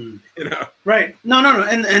disparaging, Right. No.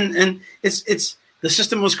 And it's the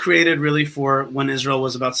system was created really for when Israel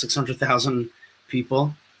was about 600,000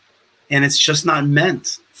 people, and it's just not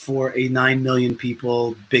meant for a 9 million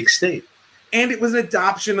people big state. And it was an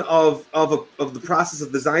adoption of the process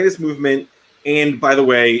of the Zionist movement, and by the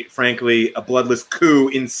way, frankly, a bloodless coup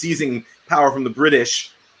in seizing power from the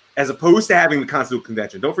British, as opposed to having the Constitutional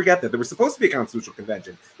Convention. Don't forget that there was supposed to be a Constitutional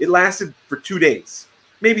Convention. It lasted for 2 days,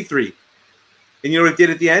 maybe 3. And you know what it did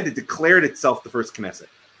at the end? It declared itself the first Knesset.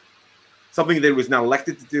 Something that it was not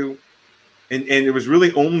elected to do. And there was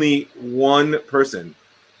really only one person,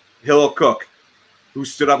 Hillel Cook, who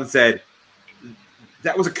stood up and said,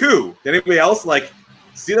 that was a coup. Did anybody else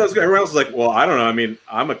see that was good? Everyone else was like, well, I don't know. I mean,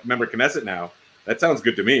 I'm a member of Knesset now. That sounds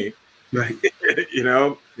good to me. Right.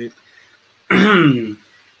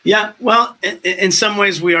 Yeah, well, in some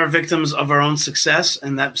ways we are victims of our own success,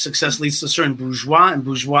 and that success leads to certain bourgeois, and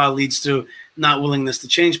bourgeois leads to not willingness to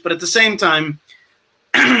change. But at the same time,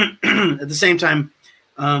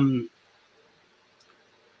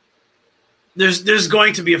 there's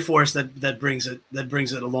going to be a force that brings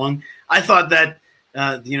it along. I thought that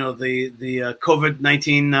the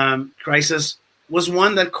COVID-19 crisis was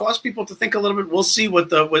one that caused people to think a little bit. We'll see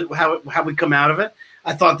how we come out of it.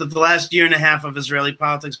 I thought that the last year and a half of Israeli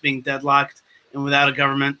politics being deadlocked and without a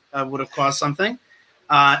government would have caused something.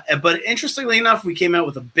 But interestingly enough, we came out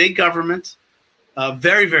with a big government, a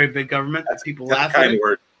very, very big government. People laugh at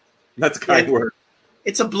it. That's a kind word.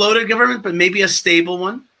 It's a bloated government, but maybe a stable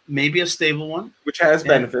one. Which has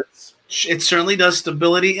benefits. It certainly does.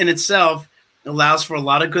 Stability in itself allows for a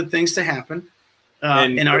lot of good things to happen.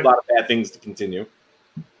 And a lot of bad things to continue.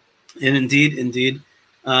 And indeed.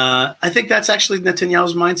 I think that's actually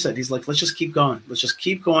Netanyahu's mindset. He's like, let's just keep going. Let's just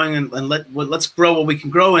keep going and let's grow what we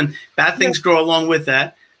can grow, and bad things grow along with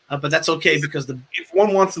that. But that's okay because if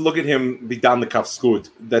one wants to look at him be down the cuff scoot,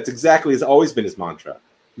 that's exactly has always been his mantra.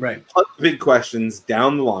 Right. Punt big questions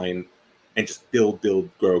down the line and just build,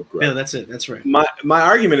 grow. Yeah, that's it. That's right. My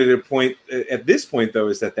argument at this point though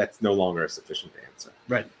is that that's no longer a sufficient answer.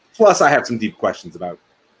 Right. Plus, I have some deep questions about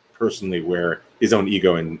personally where his own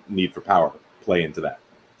ego and need for power play into that.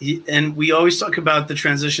 And we always talk about the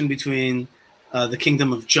transition between the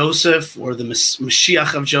kingdom of Joseph, or the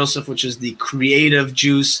Mashiach of Joseph, which is the creative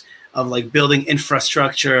juice of building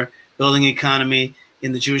infrastructure, building economy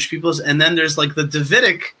in the Jewish peoples. And then there's the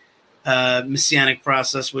Davidic messianic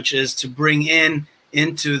process, which is to bring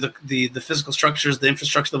into the physical structures, the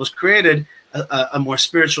infrastructure that was created, a more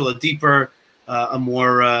spiritual, a deeper, a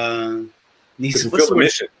more to fulfill the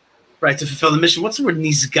mission. Right, to fulfill the mission. What's the word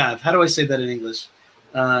nisgav? How do I say that in English?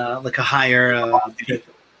 Like a higher, lofty.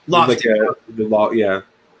 The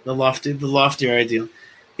loftier ideal.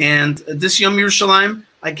 And this Yom Yerushalayim,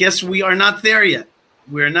 I guess we are not there yet.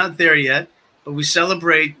 But we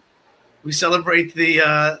celebrate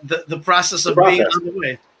the process of being on the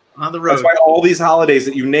way, on the road. That's why all these holidays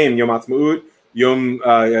that you named, Yom Ha'atzmaut, Yom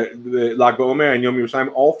Lag BaOmer, and Yom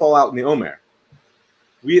Yerushalayim, all fall out in the Omer.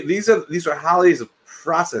 These are holidays of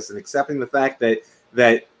process and accepting the fact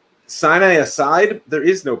that Sinai aside, there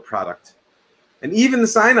is no product. And even the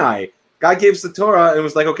Sinai, God gave us the Torah and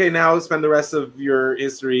was like, okay, now spend the rest of your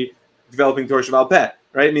history developing Torah Sheval Peh,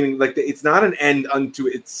 right? Meaning it's not an end unto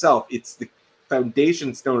itself. It's the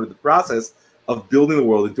foundation stone of the process of building the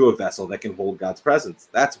world into a vessel that can hold God's presence.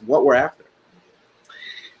 That's what we're after.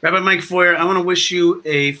 Rabbi Mike Foyer, I want to wish you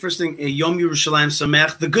a Yom Yerushalayim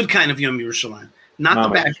Sameach, the good kind of Yom Yerushalayim, not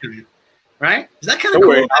the bad kind, right? Is that kind of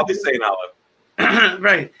cool? I'll be saying olive.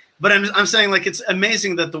 Right. But I'm saying it's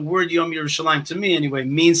amazing that the word Yom Yerushalayim, to me anyway,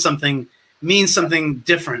 means something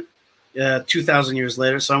different. 2,000 years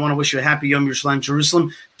later. So I want to wish you a happy Yom Yerushalayim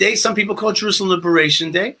Jerusalem Day. Some people call it Jerusalem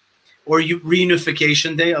Liberation Day or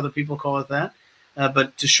Reunification Day. Other people call it that.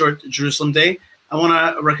 But to short, Jerusalem Day. I want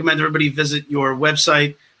to recommend everybody visit your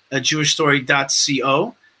website,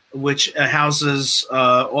 jewishstory.co, which houses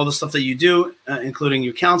all the stuff that you do, including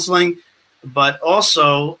your counseling, but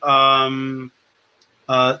also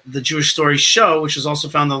the Jewish Story Show, which is also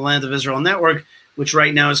found on the Land of Israel Network, which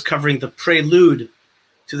right now is covering the prelude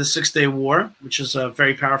to the Six-Day War, which is a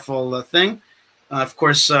very powerful thing. Of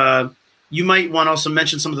course, you might want to also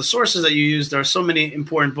mention some of the sources that you use. There are so many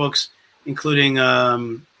important books, including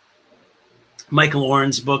Michael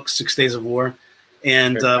Oren's book, 6 Days of War,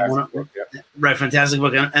 and fantastic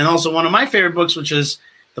book. And also one of my favorite books, which is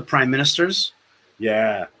The Prime Ministers.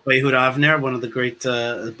 Yeah. By Yehuda Avner, one of the great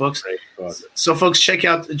books. Great book. So, folks, check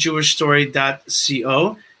out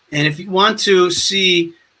jewishstory.co. And if you want to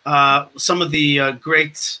see some of the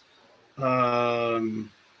great bottom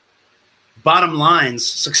lines,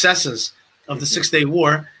 successes of the Six-Day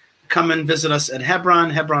War, come and visit us at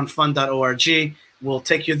Hebron, hebronfund.org. We'll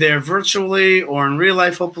take you there virtually or in real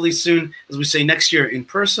life, hopefully soon, as we say next year, in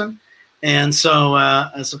person. And so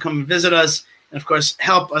come and visit us. And, of course,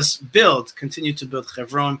 help us continue to build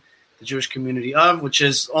Hebron, the Jewish community of, which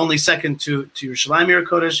is only second to Yerushalayim Yer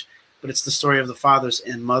Kodesh, but it's the story of the fathers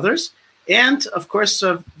and mothers. And, of course,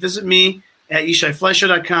 visit me at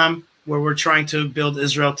yishaifleischer.com, where we're trying to build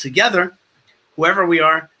Israel together, whoever we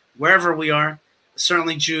are, wherever we are.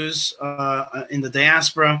 Certainly Jews in the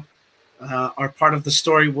diaspora are part of the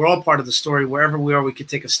story. We're all part of the story. Wherever we are, we could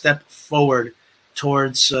take a step forward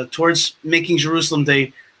towards making Jerusalem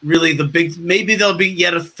Day really the big. Maybe there'll be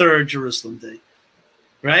yet a third Jerusalem Day,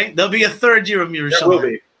 right? There'll be a third year of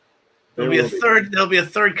Yerushalayim. There will be. There'll be a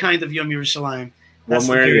third kind of Yom Yerushalayim. One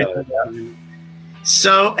way or the other. Yeah.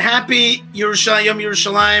 So happy Yerushalayim, Yom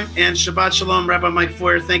Yerushalayim, and Shabbat Shalom, Rabbi Mike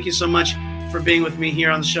Foyer. Thank you so much for being with me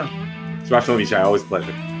here on the show. Shabbat Shalom, Yishai. Always a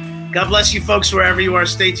pleasure. God bless you, folks, wherever you are.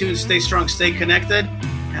 Stay tuned, stay strong, stay connected.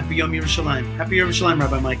 Happy Yom Yerushalayim. Happy Yom Yerushalayim,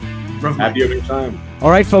 Rabbi Mike. Happy Yom Yerushalayim. All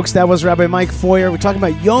right, folks, that was Rabbi Mike Foyer. We're talking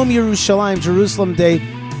about Yom Yerushalayim, Jerusalem Day,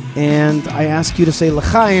 and I ask you to say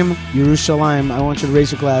Lechaim, Yerushalayim. I want you to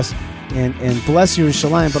raise your glass and bless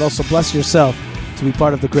Yerushalayim, but also bless yourself to be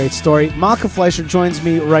part of the great story. Malka Fleischer joins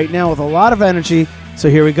me right now with a lot of energy, so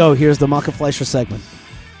here we go. Here's the Malka Fleischer segment.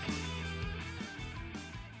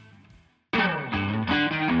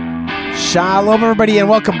 Shalom, everybody, and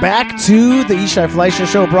welcome back to the Yishai Fleischer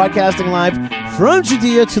Show, broadcasting live from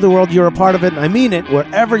Judea to the world. You're a part of it, and I mean it,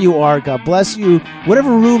 wherever you are. God bless you.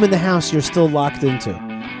 Whatever room in the house you're still locked into,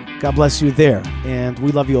 God bless you there, and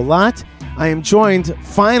we love you a lot. I am joined,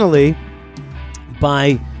 finally,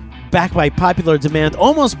 back by popular demand,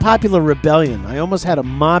 almost popular rebellion. I almost had a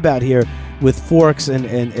mob out here with forks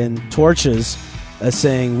and torches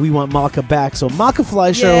saying, we want Malka back. So Malka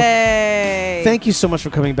Fleischer, yay! Thank you so much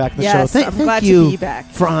for coming back to the show. I'm glad to be back.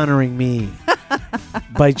 For honoring me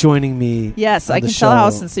by joining me. Yes, I can tell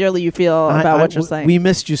how sincerely you feel about what you're saying. We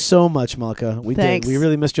missed you so much, Malka. We Thanks. did. We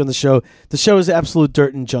really missed you on the show. The show is absolute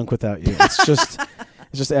dirt and junk without you. It's just...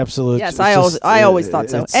 It's just absolute. Yes, I always thought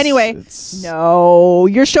so. Anyway, no,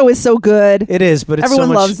 your show is so good. It is, but everyone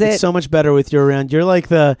loves it. It's so much better with you around. You're like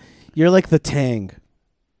the Tang.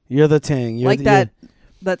 You're the Tang. You're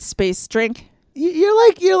that space drink. You're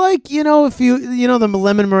like if you the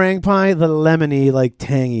lemon meringue pie, the lemony like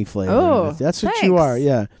tangy flavor. Oh, that's what you are.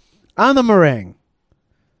 Yeah, I'm the meringue.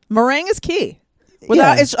 Meringue is key.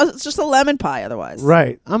 Without it's just a lemon pie otherwise.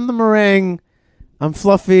 Right. I'm the meringue. I'm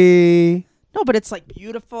fluffy. No, but it's like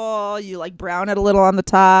beautiful. You like brown it a little on the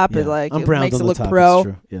top. Yeah, it makes it look top. pro. It's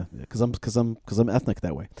true. Yeah, because I'm ethnic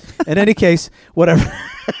that way. In any case, whatever.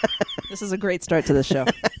 This is a great start to the show.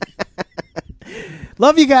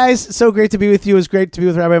 Love you guys. So great to be with you. It was great to be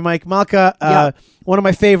with Rabbi Mike Malka. One of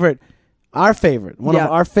my favorite. One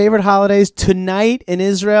of our favorite holidays tonight in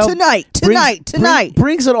Israel. Tonight.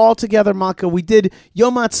 Brings it all together, Malka. We did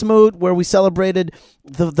Yom Ha'atzmaut, where we celebrated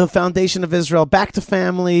the foundation of Israel, back to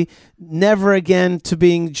family, never again to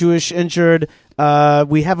being Jewish injured.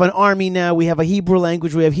 We have an army now. We have a Hebrew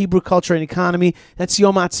language. We have Hebrew culture and economy. That's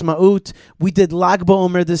Yom Ha'atzmaut. We did Lag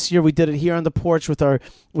BaOmer this year. We did it here on the porch with our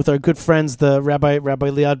good friends, the Rabbi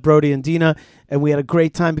Liad Brody and Dina, and we had a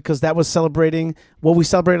great time because that was celebrating what we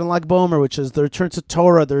celebrate in Lag BaOmer, which is the return to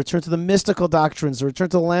Torah, the return to the mystical doctrines, the return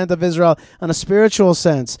to the land of Israel on a spiritual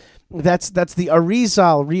sense. That's the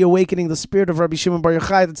Arizal, reawakening the spirit of Rabbi Shimon Bar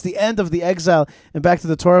Yochai. That's the end of the exile and back to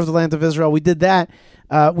the Torah of the land of Israel. We did that.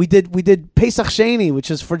 We did Pesach Sheni, which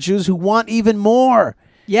is for Jews who want even more.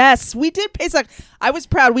 Yes, we did Pesach. I was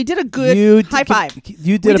proud. We did a good high five.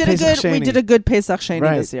 You did a Pesach Sheni. We did a good Pesach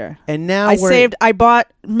Sheni this year. And now I bought,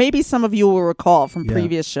 maybe some of you will recall from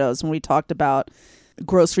previous shows when we talked about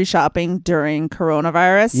grocery shopping during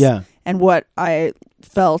coronavirus. Yeah. And what I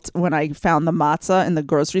felt when I found the matzah in the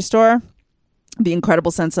grocery store. The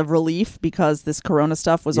incredible sense of relief because this corona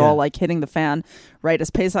stuff was all like hitting the fan right as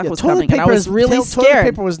Pesach was coming. And I was really scared. Toilet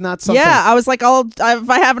paper was not something. Yeah, I was like, if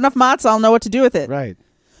I have enough matzah, I'll know what to do with it. Right.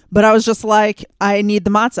 But I was just like, I need the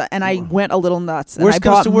matzah. And I went a little nuts. And I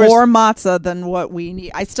bought more matzah than what we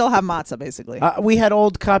need. I still have matzah, basically. We had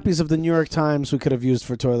old copies of the New York Times we could have used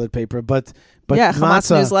for toilet paper. But yeah, matzah.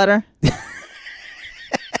 Hamas newsletter.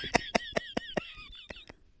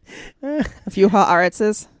 A few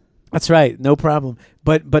haaretzes. That's right, no problem.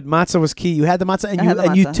 But matzah was key. You had the matzah,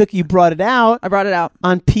 and you brought it out. I brought it out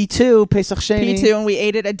on P2 Pesach Sheni. P2, and we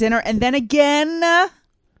ate it at dinner, and then again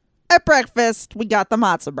at breakfast we got the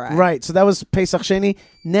matzah bread. Right, so that was Pesach Sheni.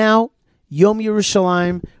 Now Yom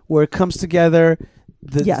Yerushalayim, where it comes together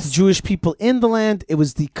the Jewish people in the land. It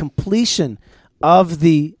was the completion of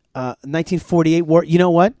the 1948 war. You know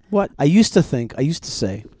what? What? I used to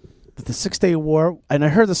say. The 6-Day War, and I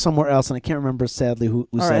heard this somewhere else, and I can't remember sadly who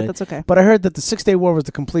said it. All right, that's okay. But I heard that the 6-Day War was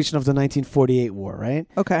the completion of the 1948 war, right?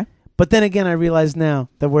 Okay. But then again, I realize now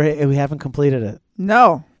that we haven't completed it.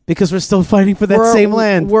 No, because we're still fighting for that same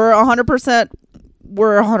land. We're 100%.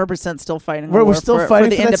 We're 100% still fighting. We're still fighting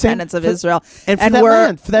for the independence of Israel, and for that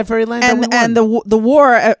land, for that very land. And the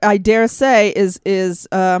war, I dare say, is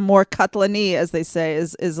more katlani, as they say,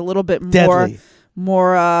 is a little bit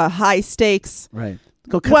more high stakes. Right.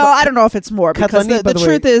 Well, I don't know if it's more because the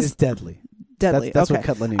truth is deadly. Deadly. That's okay.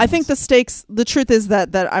 what katlani means. I think the stakes. The truth is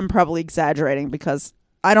that I'm probably exaggerating because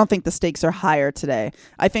I don't think the stakes are higher today.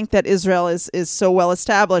 I think that Israel is so well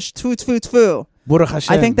established. Tfu tfu tfu.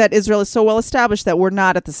 I think that Israel is so well established that we're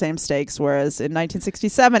not at the same stakes. Whereas in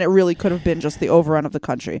 1967, it really could have been just the overrun of the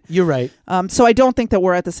country. You're right. So I don't think that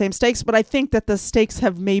we're at the same stakes, but I think that the stakes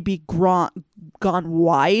have maybe gone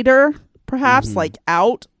wider, perhaps like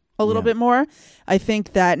out a little bit more. I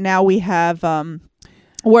think that now we have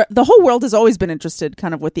where the whole world has always been interested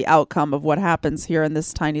kind of with the outcome of what happens here in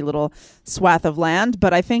this tiny little swath of land.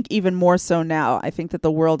 But I think even more so now, I think that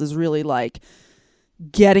the world is really like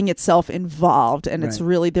getting itself involved, and it's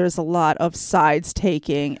really, there's a lot of sides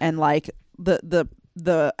taking, and like the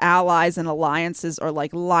allies and alliances are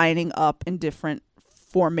like lining up in different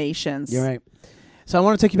formations. You're right. So I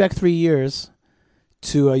want to take you back 3 years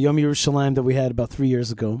to Yom Yerushalayim that we had about 3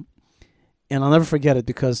 years ago. And I'll never forget it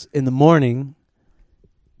because in the morning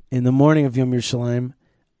of Yom Yerushalayim,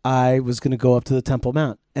 I was going to go up to the Temple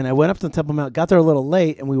Mount. And I went up to the Temple Mount, got there a little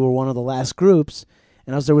late, and we were one of the last groups.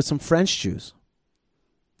 And I was there with some French Jews.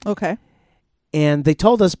 Okay. And they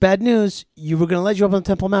told us, bad news, you were going to let you up on the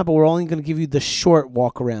Temple Mount, but we're only going to give you the short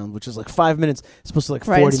walk around, which is like 5 minutes. It's supposed to like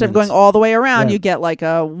 40 minutes. Instead of going all the way around, you get like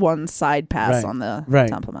a one side pass on the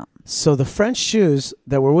Temple Mount. So the French Jews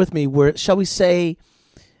that were with me were, shall we say,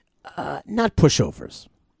 not pushovers.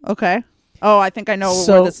 Okay. Oh, I think I know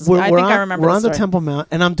where this is. I remember. We're on the Temple Mount,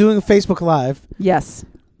 and I'm doing a Facebook Live. Yes.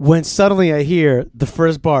 When suddenly I hear the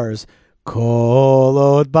first bars,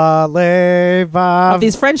 Kolod balevav. Of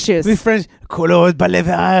these French Jews. These French. Kolod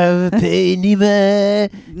balevav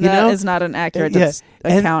penime. That is not an accurate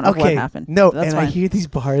account of what happened. No, that's and fine. I hear these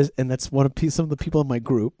bars, and that's some of the people in my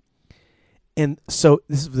group. And so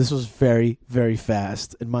this was very, very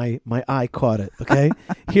fast, and my eye caught it, okay?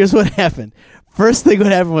 Here's what happened. First thing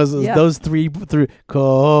what happened was those three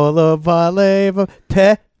Kolo Valeva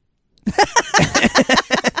Pe.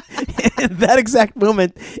 In that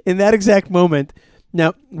exact moment,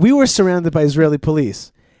 now, we were surrounded by Israeli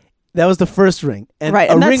police. That was the first ring. And a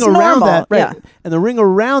and ring that's around normal. that, and the ring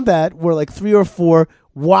around that were like 3 or 4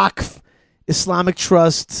 Waqf Islamic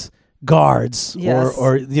Trust guards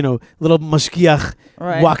or little mashgiach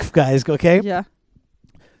Waqf guys, okay? Yeah.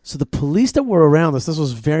 So the police that were around us, this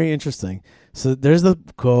was very interesting. So there's the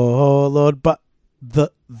kolod, but the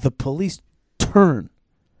police turn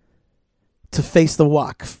to face the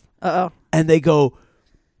Waqf. Uh-oh. And they go,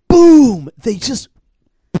 boom! They just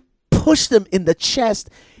push them in the chest,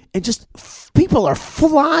 and just people are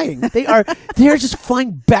flying. They're just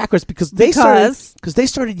flying backwards because they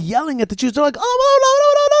started yelling at the Jews. They're like,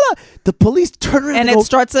 oh no. The police turn around and it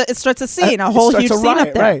starts a scene, a whole huge scene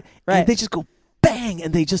up there. Right. And they just go bang,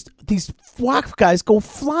 and these Waqf guys go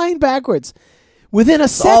flying backwards. Within a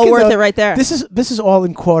second, all worth it right there. This is all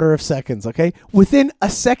in quarter of seconds, okay? Within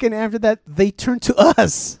a second after that, they turn to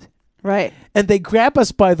us. Right. And they grab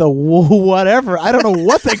us by the whatever. I don't know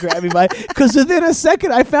what they grab me by, because within a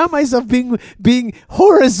second I found myself being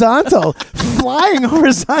horizontal, flying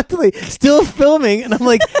horizontally, still filming, and I'm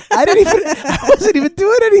like, I wasn't even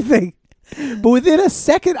doing anything. But within a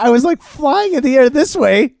second, I was like flying in the air this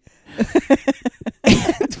way.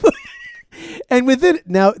 And within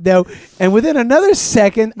another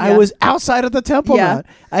second, I was outside of the Temple Mount.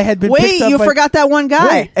 I had been picked up you forgot that one guy.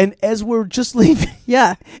 Right. And as we're just leaving,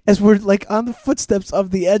 as we're like on the footsteps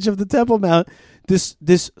of the edge of the Temple Mount, this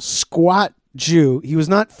squat Jew, he was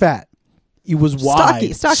not fat, he was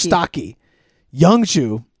wide, stocky, young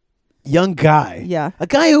Jew, young guy, a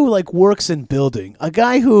guy who like works in building, a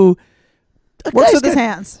guy who works with his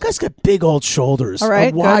hands. Guy's got big old shoulders. All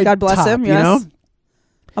right, God bless top, him. Yes. You know?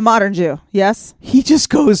 A modern Jew. Yes. He just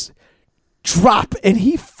goes drop, and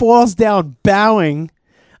he falls down, bowing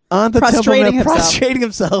on the prostrating Temple Mount, prostrating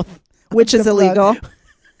himself, which is illegal.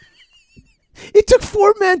 It took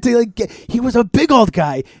 4 men to he was a big old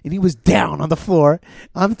guy, and he was down on the floor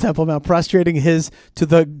on the Temple Mount, prostrating to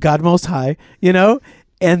the God Most High, you know.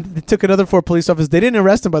 And it took another 4 police officers. They didn't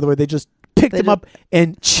arrest him, by the way. They just picked him up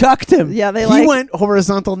and chucked him. Yeah, he went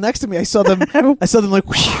horizontal next to me. I saw them. Like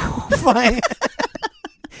flying.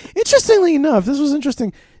 Interestingly enough, this was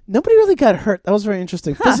interesting. Nobody really got hurt. That was very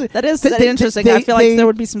interesting. That is interesting. I feel like there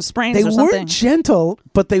would be some sprains or something. They weren't gentle,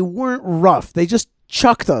 but they weren't rough. They just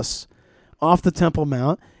chucked us off the Temple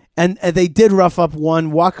Mount, and they did rough up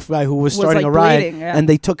one walk guy who was starting a riot, bleeding, and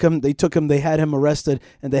they took him. They had him arrested,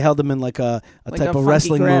 and they held him in like a type of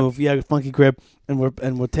wrestling move, a funky grip, and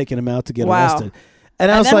we're taking him out to get arrested.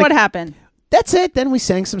 And I was then like, what happened? That's it. Then we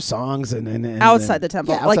sang some songs and outside the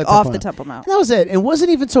temple, off the Temple Mount. And that was it. It wasn't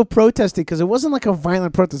even so protesty because it wasn't like a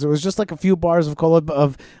violent protest. It was just like a few bars of kola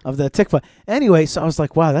of the tikva. Anyway, so I was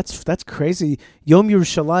like, wow, that's crazy. Yom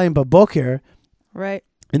Yerushalayim baboker. Right.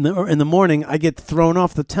 In the morning, I get thrown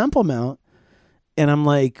off the Temple Mount, and I'm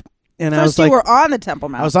like, and First I was you like, were on the Temple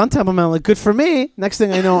Mount. I was on Temple Mount. Like, good for me. Next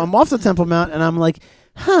thing I know, I'm off the Temple Mount, and I'm like,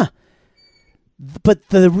 huh. But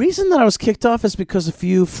the reason that I was kicked off is because a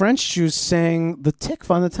few French Jews sang the tikva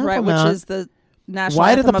on the Temple Mount. Which is the national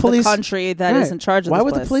anthem of the country that is in charge of this Why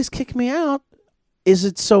would the police kick me out? Is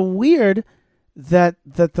it so weird that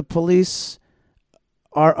the police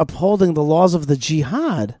are upholding the laws of the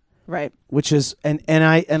jihad? Right. Which is and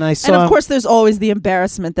I saw, and of course there's always the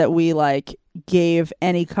embarrassment that we gave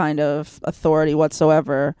any kind of authority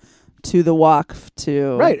whatsoever to the Waqf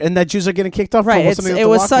to right, and that Jews are getting kicked off. Right. From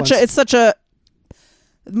It's such a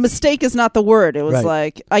mistake is not the word. It was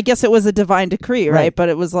I guess it was a divine decree, right? But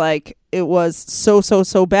it was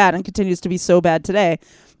so bad and continues to be so bad today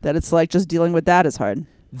that it's like just dealing with that is hard.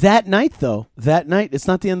 That night, it's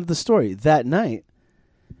not the end of the story. That night,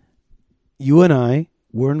 you and I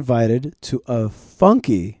were invited to a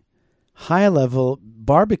funky, high-level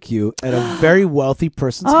barbecue at a very wealthy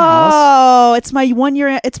person's house. Oh, it's my 1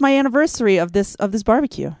 year. It's my anniversary of this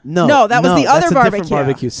barbecue. No, that was the other that's a barbecue. Different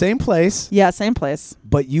barbecue, same place. Yeah, same place.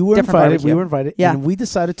 But you were Different invited. barbecue. We were invited, yeah. And we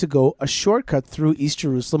decided to go a shortcut through East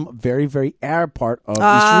Jerusalem, a very, very Arab part of East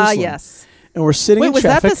Jerusalem. Yes. And we're sitting in was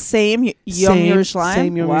traffic. that the same Yom Yerushalayim?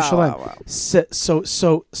 Same Yom Yerushalayim. Wow.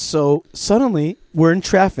 So suddenly we're in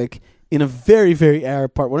traffic in a very, very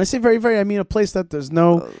Arab part. When I say very, very, I mean a place that there's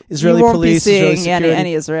no Israeli police, Israeli Israeli security.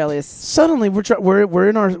 any Israelis. Suddenly we're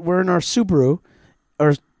in our Subaru, or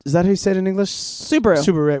is that how you say it in English?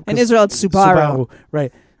 Subaru. Right? In Israel, it's Subaru.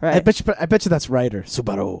 Right. Right. I bet you that's right, or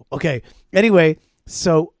Subaru. Okay. Anyway,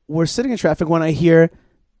 so we're sitting in traffic when I hear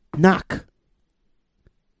knock,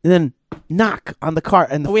 and then knock on the car,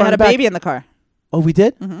 and we had a baby in the car. Oh, we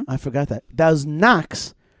did? Mm-hmm. I forgot that. Those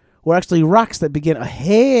knocks were actually a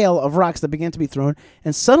hail of rocks that began to be thrown,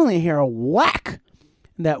 and suddenly I hear a whack.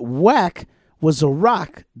 And that whack was a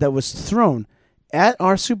rock that was thrown at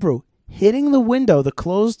our Subaru, hitting the window, the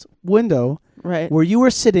closed window, right where you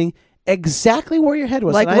were sitting, exactly where your head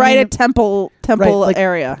was. Like right at Temple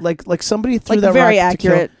area. Like somebody threw that very rock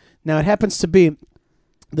accurate. To kill. Now, it happens to be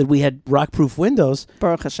that we had rock-proof windows.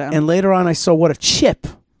 Baruch Hashem. And later on, I saw what a chip.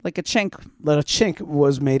 Like a chink. That a chink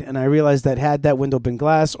was made, and I realized that had that window been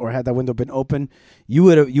glass or had that window been open, you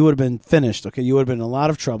would have been finished. Okay, you would have been in a lot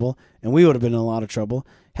of trouble, and we would have been in a lot of trouble.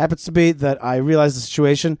 Happens to be that I realized the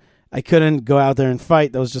situation. I couldn't go out there and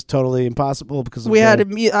fight. That was just totally impossible because you had your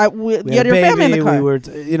family in the car. We were,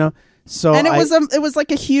 so and it was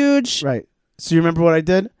like a huge right. So you remember what I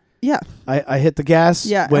did? Yeah, I hit the gas.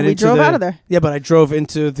 Yeah, and we drove out of there. Yeah, but I drove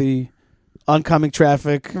into the oncoming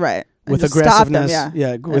traffic. Right. And with just stopped them,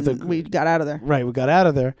 aggressiveness. we got out of there. Right, we got out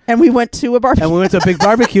of there. And we went to a barbecue. And we went to a big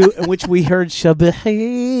barbecue in which we heard Shabbat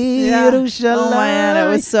Yerushalayim. Oh man, it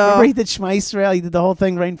was so. Remember he did Shema Yisrael. He did the whole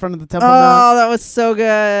thing right in front of the Temple Oh, Mount. that was so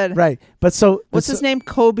good. Right, but so What's his name?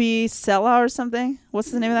 Kobe Sella or something? What's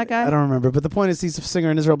the name of that guy? I don't remember. But the point is, he's a singer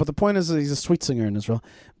in Israel. But the point is, he's a sweet singer in Israel.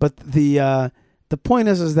 But the point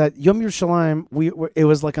is that Yom Yerushalayim, it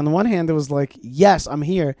was like on the one hand, it was like, yes, I'm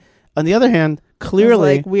here. On the other hand,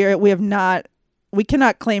 clearly, like we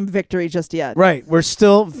cannot claim victory just yet. Right. We're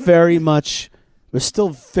still very much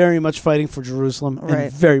fighting for Jerusalem and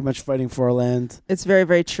very much fighting for our land. It's very,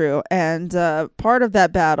 very true. And part of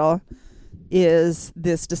that battle is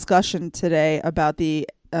this discussion today about the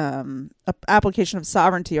application of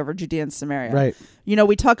sovereignty over Judea and Samaria. Right. You know,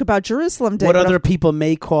 we talk about Jerusalem Day. What other people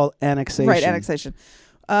may call annexation. Right, annexation.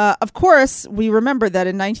 Of course, we remember that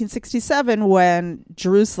in 1967 when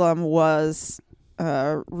Jerusalem was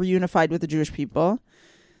reunified with the Jewish people,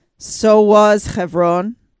 so was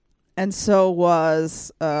Hebron, and so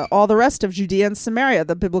was all the rest of Judea and Samaria,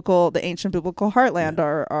 the ancient biblical heartland,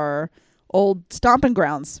 our old stomping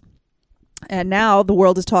grounds. And now the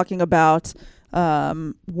world is talking about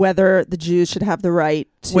whether the Jews should have the right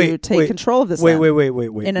to take control of this land.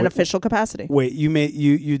 Wait. In an official capacity. Wait,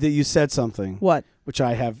 you said something. What? Which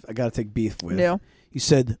I got to take beef with. No. You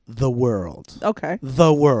said the world. Okay.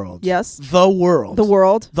 The world. Yes. The world. The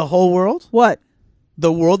world. The whole world? What?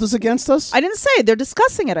 The world is against us? I didn't say. They're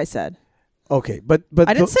discussing it, I said. Okay, but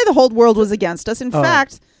I didn't say the whole world was against us. In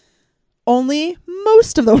fact, only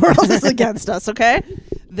most of the world is against us, okay?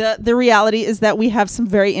 The reality is that we have some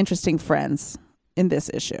very interesting friends in this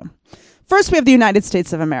issue. First, we have the United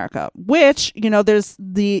States of America, which, there's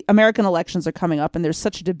the American elections are coming up, and there's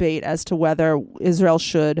such a debate as to whether Israel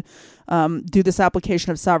should do this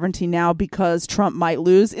application of sovereignty now because Trump might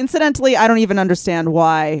lose. Incidentally, I don't even understand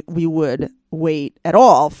why we would wait at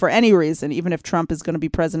all for any reason, even if Trump is going to be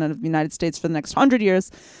president of the United States for the next 100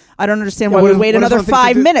 years. I don't understand why we wait another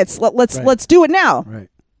 5 minutes. Let's do it now. Right.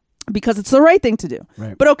 Because it's the right thing to do.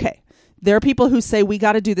 Right. But okay. There are people who say we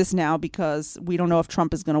got to do this now because we don't know if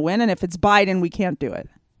Trump is going to win, and if it's Biden, we can't do it,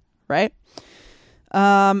 right?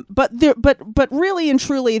 But really and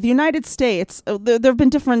truly, the United States. There have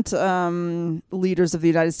been different leaders of the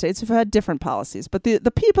United States who've had different policies, but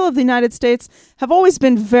the people of the United States have always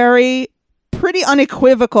been pretty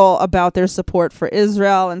unequivocal about their support for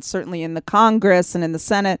Israel, and certainly in the Congress and in the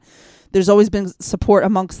Senate, there's always been support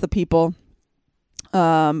amongst the people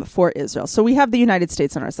for Israel. So we have the United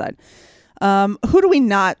States on our side. Who do we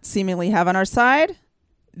not seemingly have on our side?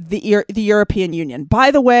 The European Union. By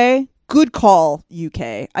the way, good call,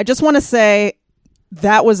 UK. I just want to say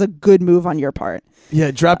that was a good move on your part. Yeah,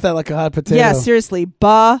 drop that like a hot potato. Yeah, seriously.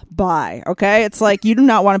 Bye. Okay? It's like you do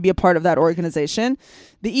not want to be a part of that organization.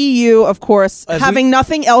 The EU, of course, having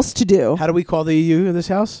nothing else to do. How do we call the EU in this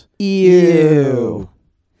house? EU.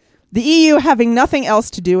 The EU having nothing else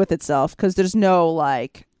to do with itself because there's no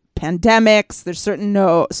pandemics. There's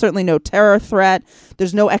certainly no terror threat.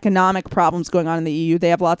 There's no economic problems going on in the EU. They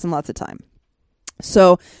have lots and lots of time.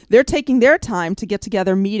 So they're taking their time to get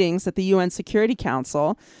together meetings at the UN Security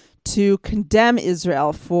Council to condemn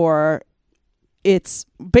Israel for its...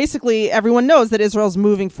 Basically, everyone knows that Israel's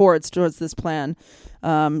moving forward towards this plan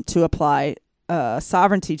to apply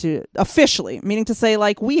sovereignty to officially, meaning to say,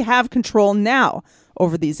 we have control now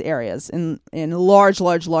over these areas in large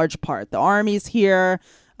part. The army's here.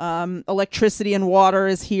 Electricity and water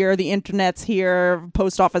is here. The internet's here.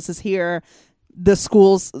 Post office is here. The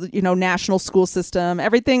schools, national school system,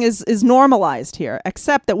 everything is normalized here,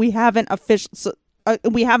 except that we haven't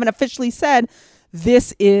officially said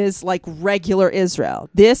this is like regular Israel.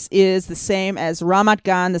 This is the same as Ramat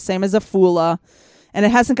Gan, the same as Afula, and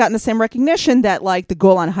it hasn't gotten the same recognition that the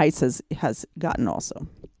Golan Heights has gotten also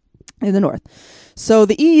in the north. So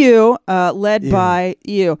the EU, led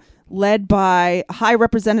by High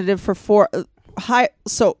Representative for High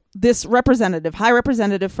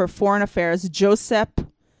Representative for Foreign Affairs Joseph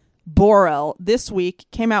Borrell, this week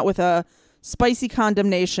came out with a spicy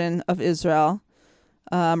condemnation of Israel.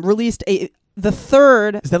 Released the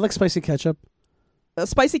third. Is that like spicy ketchup?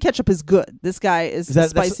 Spicy ketchup is good. This guy is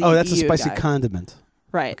spicy. That's a EU spicy guy. condiment.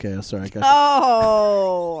 Right. Okay, sorry. I got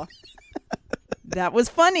Oh, that was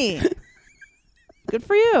funny. Good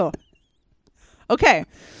for you. Okay.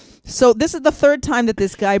 So this is the third time that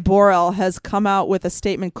this guy Borrell has come out with a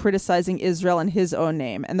statement criticizing Israel in his own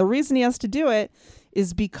name. And the reason he has to do it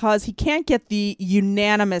is because he can't get the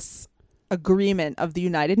unanimous agreement of the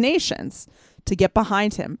United Nations to get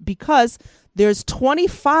behind him, because there's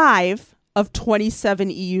 25 of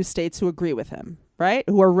 27 EU states who agree with him, right?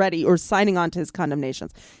 Who are ready or signing on to his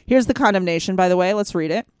condemnations. Here's the condemnation, by the way. Let's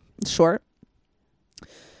read it. It's short.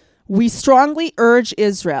 We strongly urge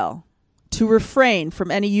Israel to refrain from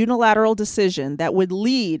any unilateral decision that would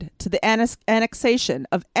lead to the annexation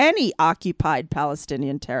of any occupied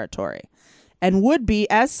Palestinian territory and would be,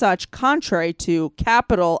 as such, contrary to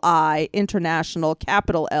capital I, international,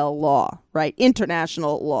 capital L law, right?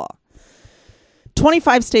 International law.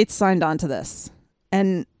 25 states signed on to this.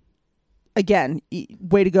 And again,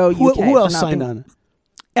 way to go, UK. Who else signed on?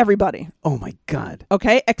 Everybody. Oh, my God.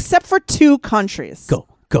 Okay? Except for 2 countries. Go.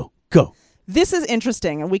 This is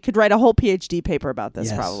interesting, and we could write a whole PhD paper about this,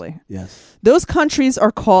 Yes. probably. Yes. Those countries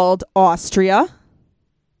are called Austria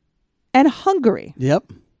and Hungary.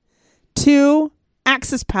 Yep. 2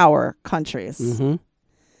 Axis power countries. Mm-hmm.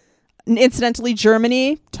 And incidentally,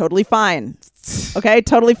 Germany, totally fine. Okay,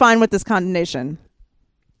 totally fine with this condemnation.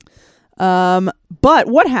 But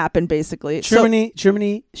what happened, basically?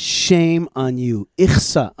 Germany, shame on you.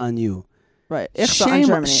 Ichsa on you. Right. It's Shame, on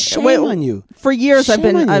Germany. shame on you. For years,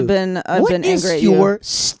 Shame on I've you. been What angry is at you. your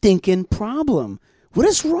stinking problem? What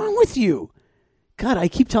is wrong with you? God, I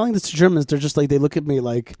keep telling this to Germans. They're just like, they look at me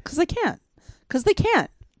like... Because they can't.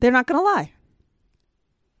 They're not going to lie.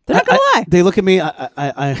 They're not going to lie. They look at me,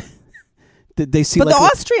 they see But like... the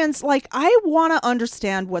Austrians, like, I want to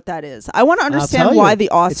understand what that is. I want to I'll understand tell why you. the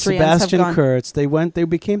Austrians it's Sebastian have gone... Kurz. They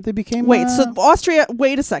became... Wait, so Austria...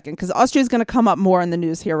 Wait a second, because Austria is going to come up more in the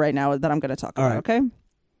news here right now that I'm going to talk about, right. okay?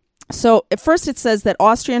 So at first it says that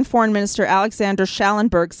Austrian Foreign Minister Alexander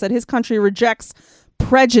Schallenberg said his country rejects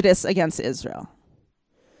prejudice against Israel.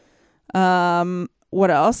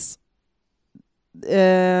 What else?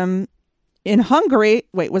 In Hungary...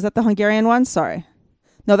 Wait, was that the Hungarian one? Sorry.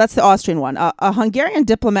 No, that's the Austrian one. A Hungarian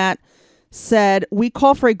diplomat said, we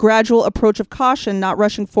call for a gradual approach of caution, not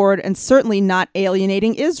rushing forward, and certainly not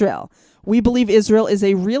alienating Israel. We believe Israel is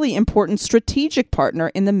a really important strategic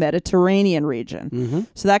partner in the Mediterranean region. Mm-hmm.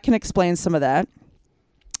 So that can explain some of that.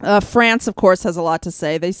 France, of course, has a lot to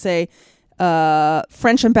say. They say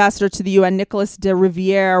French ambassador to the UN, Nicolas de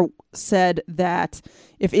Rivière, said that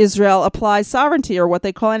if Israel applies sovereignty or what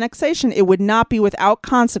they call annexation, it would not be without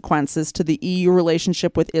consequences to the EU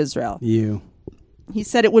relationship with Israel. He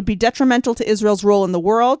said it would be detrimental to Israel's role in the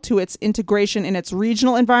world, to its integration in its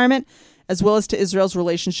regional environment, as well as to Israel's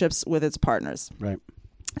relationships with its partners. Right.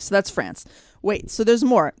 So that's France. Wait, so there's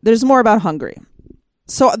more. There's more about Hungary.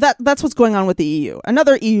 So that's what's going on with the EU.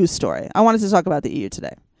 Another EU story. I wanted to talk about the EU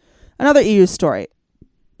today. Another EU story.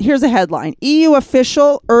 Here's a headline. EU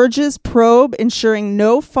official urges probe ensuring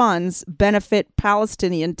no funds benefit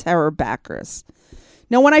Palestinian terror backers.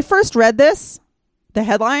 Now, when I first read this, the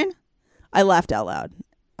headline, I laughed out loud.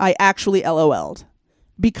 I actually LOL'd.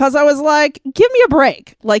 Because I was like, give me a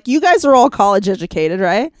break. Like, you guys are all college educated,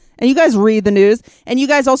 right? And you guys read the news. And you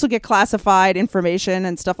guys also get classified information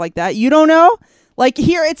and stuff like that. You don't know? Like,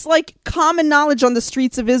 here, it's like common knowledge on the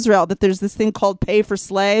streets of Israel that there's this thing called pay for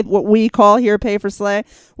slay, what we call here pay for slay,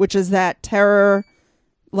 which is that terror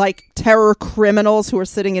criminals who are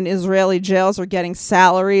sitting in Israeli jails are getting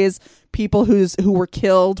salaries, people who were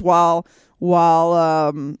killed while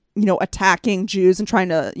attacking Jews and trying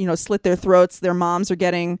to, slit their throats. Their moms are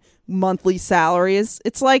getting monthly salaries.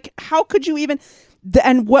 It's like, how could you even...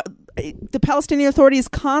 And what the Palestinian Authority is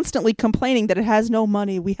constantly complaining that it has no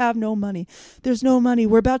money. We have no money. There's no money.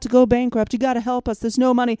 We're about to go bankrupt. You got to help us. There's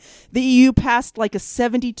no money. The EU passed like a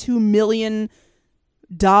 $72 million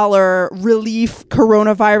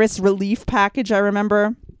coronavirus relief package. I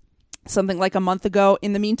remember something like a month ago.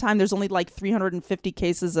 In the meantime, there's only like 350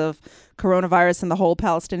 cases of coronavirus in the whole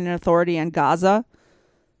Palestinian Authority and Gaza.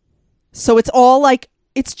 So it's all like,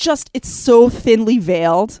 it's so thinly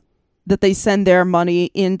veiled that they send their money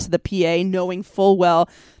into the PA knowing full well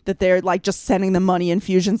that they're like just sending the money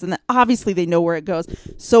infusions, and that obviously they know where it goes.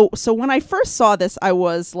 So when I first saw this, I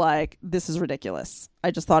was like, this is ridiculous. I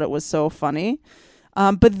just thought it was so funny.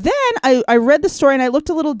 But then I read the story and I looked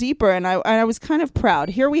a little deeper, and I was kind of proud.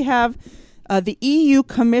 Here we have the EU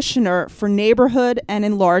Commissioner for Neighborhood and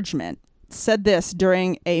Enlargement said this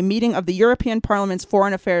during a meeting of the European Parliament's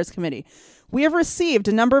Foreign Affairs Committee. We have received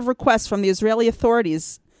a number of requests from the Israeli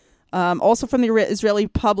authorities, also from the Israeli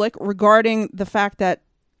public, regarding the fact that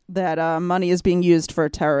money is being used for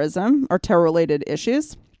terrorism or terror-related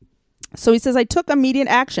issues. So he says, I took immediate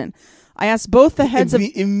action. I asked both the heads of...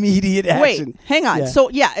 Immediate action. Wait, hang on. Yeah. So,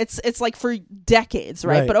 yeah, it's like for decades,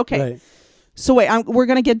 right? But okay. Right. So wait, we're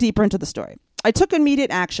going to get deeper into the story. I took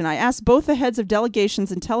immediate action. I asked both the heads of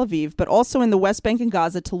delegations in Tel Aviv, but also in the West Bank and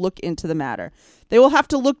Gaza, to look into the matter. They will have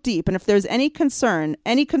to look deep, and if there's any concern,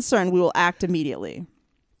 we will act immediately.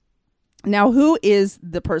 Now, who is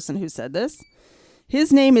the person who said this?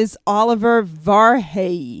 His name is Oliver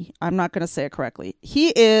Varhelyi. I'm not going to say it correctly.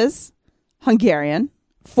 He is Hungarian,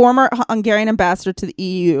 former Hungarian ambassador to the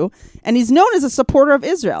EU, and he's known as a supporter of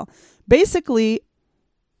Israel. Basically,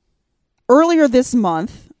 earlier this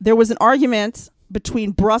month, there was an argument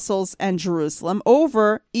between Brussels and Jerusalem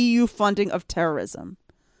over EU funding of terrorism.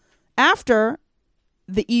 After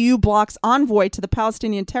the EU bloc's envoy to the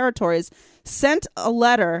Palestinian territories sent a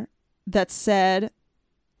letter that said,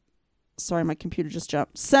 sorry, my computer just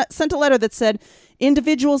jumped, sent a letter that said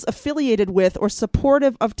individuals affiliated with or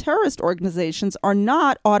supportive of terrorist organizations are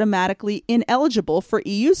not automatically ineligible for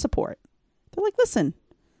EU support. They're like, listen,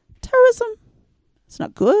 terrorism, it's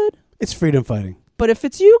not good. It's freedom fighting. But if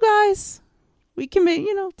it's you guys, we can make,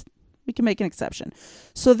 we can make an exception.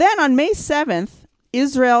 So then on May 7th,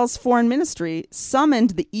 Israel's foreign ministry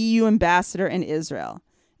summoned the EU ambassador in Israel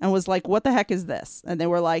and was like, what the heck is this? And they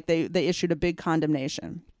were like, they issued a big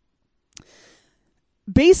condemnation.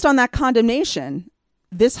 Based on that condemnation,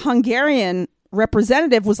 this Hungarian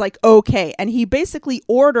representative was like, okay. And he basically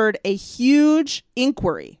ordered a huge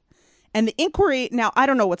inquiry. And the inquiry, now I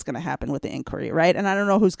don't know what's going to happen with the inquiry, right? And I don't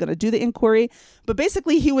know who's going to do the inquiry. But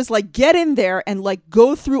basically he was like, get in there and like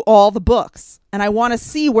go through all the books. And I want to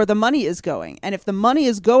see where the money is going. And if the money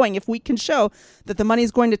is going, if we can show that the money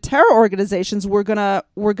is going to terror organizations, we're gonna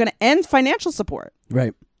end financial support.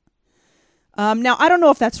 Right. Now I don't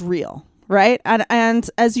know if that's real. Right. And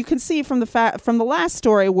as you can see from the last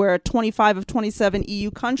story where 25 of 27 EU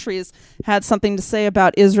countries had something to say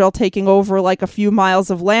about Israel taking over like a few miles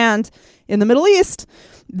of land in the Middle East,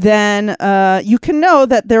 then you can know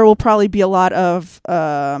that there will probably be a lot of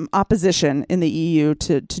opposition in the EU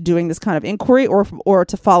to doing this kind of inquiry or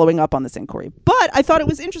to following up on this inquiry. But I thought it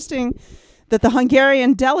was interesting that the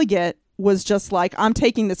Hungarian delegate was just like, I'm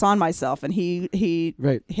taking this on myself, and he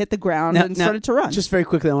hit the ground and started to run. Just very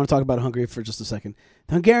quickly, I want to talk about Hungary for just a second.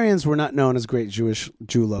 The Hungarians were not known as great Jew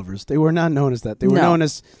lovers. They were not known as that. They were known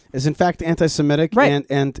as in fact anti-Semitic, right.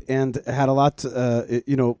 and had a lot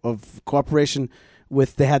of cooperation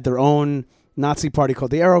with. They had their own Nazi party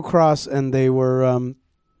called the Arrow Cross, and they weren't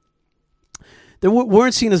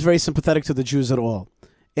seen as very sympathetic to the Jews at all.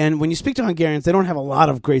 And when you speak to Hungarians, they don't have a lot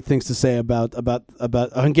of great things to say about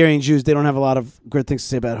Hungarian Jews. They don't have a lot of great things to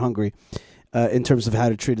say about Hungary in terms of how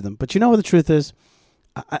to treat them. But you know what the truth is?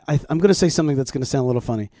 I'm going to say something that's going to sound a little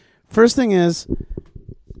funny. First thing is,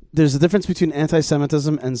 there's a difference between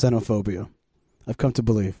anti-Semitism and xenophobia. I've come to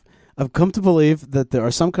believe that there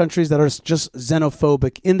are some countries that are just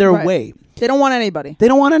xenophobic in their way. They don't want anybody.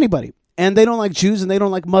 And they don't like Jews, and they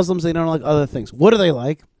don't like Muslims. They don't like other things. What do they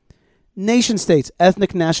like? Nation states,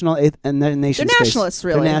 ethnic, national, and nation they're states. Nationalists,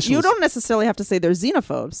 really. They're nationalists. You don't necessarily have to say they're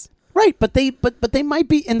xenophobes. Right, but they might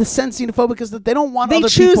be in the sense xenophobic because they don't want other people.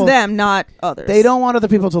 They choose them, not others. They don't want other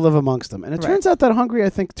people to live amongst them. And it turns out that Hungary, I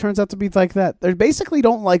think, turns out to be like that. They basically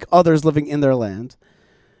don't like others living in their land.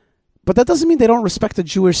 But that doesn't mean they don't respect the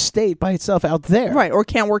Jewish state by itself out there. Right, or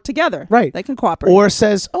can't work together. Right. They can cooperate. Or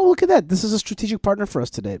says, oh, look at that. This is a strategic partner for us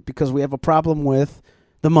today because we have a problem with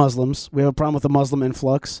the Muslims. We have a problem with the Muslim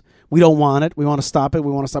influx. We don't want it. We want to stop it.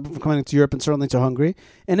 We want to stop it from coming to Europe and certainly to Hungary.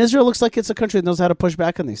 And Israel looks like it's a country that knows how to push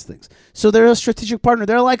back on these things. So they're a strategic partner.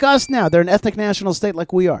 They're like us now. They're an ethnic national state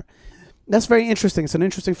like we are. That's very interesting. It's an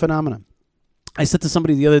interesting phenomenon. I said to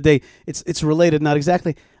somebody the other day, it's related, not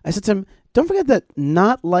exactly. I said to him, don't forget that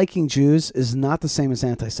not liking Jews is not the same as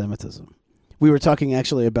anti-Semitism. We were talking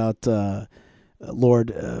actually about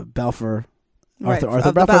Lord Balfour.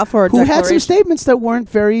 Arthur Balfour, who had some statements that weren't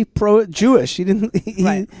very pro-Jewish. He didn't.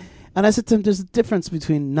 And I said to him, "There's a difference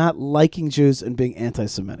between not liking Jews and being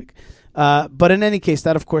anti-Semitic." But in any case,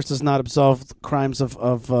 that of course does not absolve the crimes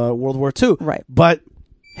of World War II. Right. But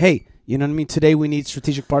hey, you know what I mean. Today we need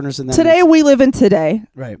strategic partners in that. Today we live in today.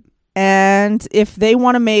 Right. And if they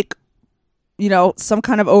want to make, some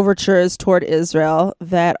kind of overtures toward Israel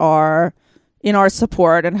that are in our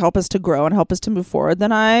support and help us to grow and help us to move forward,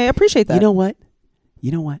 then I appreciate that. You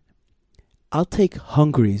know what? I'll take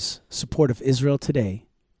Hungary's support of Israel today,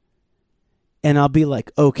 and I'll be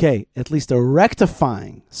like, okay, at least they're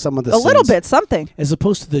rectifying some of the sins, little bit, something. As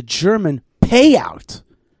opposed to the German payout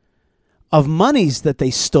of monies that they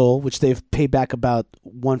stole, which they've paid back about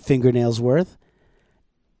one fingernail's worth,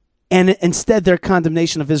 and instead their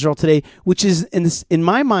condemnation of Israel today, which is, in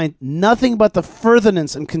my mind, nothing but the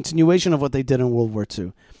furtherance and continuation of what they did in World War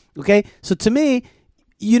II. Okay? So to me,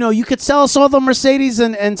 you could sell us all the Mercedes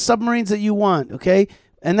and submarines that you want, okay?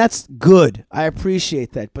 And that's good. I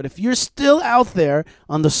appreciate that. But if you're still out there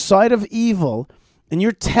on the side of evil and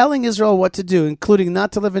you're telling Israel what to do, including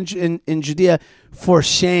not to live in Judea, for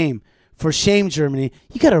shame. For shame, Germany.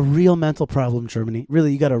 You got a real mental problem, Germany.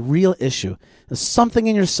 Really, you got a real issue. There's something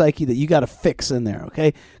in your psyche that you got to fix in there,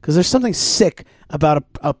 okay? Because there's something sick about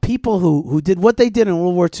a people who did what they did in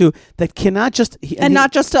World War II that cannot just...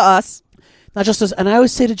 not just to us. Not just us. And I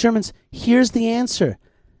always say to Germans, here's the answer.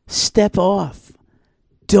 Step off.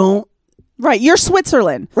 Don't. Right, you're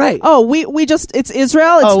Switzerland. Right. Oh, we just, it's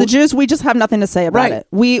Israel, it's the Jews, we just have nothing to say about it.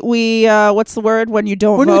 We what's the word when you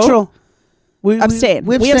don't We're vote? neutral. We abstain.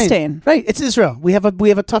 We abstain. Right, it's Israel. We have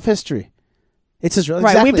a tough history. It's Israel.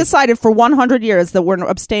 Right, exactly. we've decided for 100 years that we're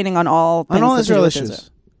abstaining on all things that Israel do with issues. Israel.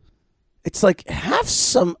 It's like, have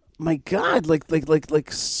some, my God,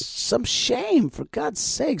 like some shame, for God's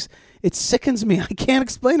sakes. It sickens me. I can't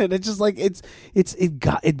explain it. It's just like, it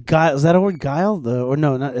guile. Is that a word, guile? Or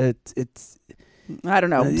no, not, it's. I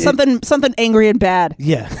don't know. Something angry and bad.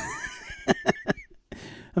 Yeah.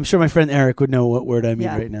 I'm sure my friend Eric would know what word I mean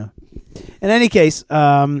right now. In any case,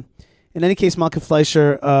 Malka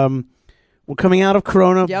Fleischer, we're coming out of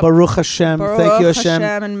Corona. Yep. Baruch Hashem. Thank you, Hashem.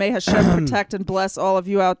 And may Hashem protect and bless all of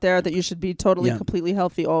you out there, that you should be totally, completely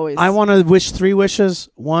healthy always. I want to wish 3 wishes.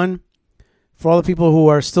 1, for all the people who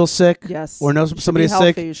are still sick. Yes. Or know somebody is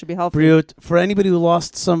sick. You should be healthy. Briut. For anybody who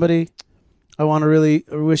lost somebody, I want to really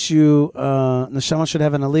wish you, Neshama should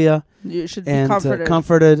have an aliyah. You should be and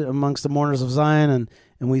comforted amongst the mourners of Zion,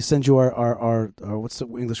 and we send you our what's the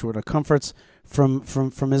English word? Our comforts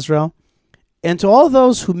from Israel, and to all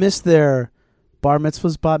those who missed their bar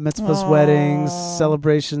mitzvahs, bat mitzvahs, weddings,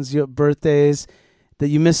 celebrations, birthdays, that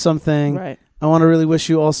you missed something. Right. I want to really wish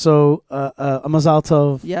you also a mazal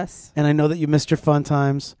tov. Yes. And I know that you missed your fun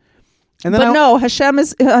times. And then but no, Hashem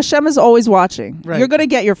is always watching. Right. You're going to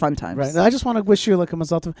get your fun times. Right. I just want to wish you like a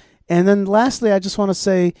mazal tov. And then lastly, I just want to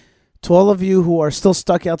say to all of you who are still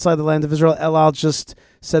stuck outside the land of Israel, El Al just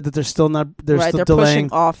said that they're still not. They're still delaying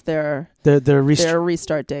pushing off their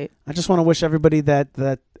restart date. I just want to wish everybody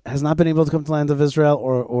that has not been able to come to the land of Israel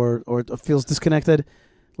or feels disconnected,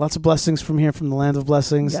 lots of blessings from here, from the land of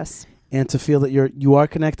blessings. Yes. And to feel that you are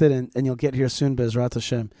connected and you'll get here soon, Bezrat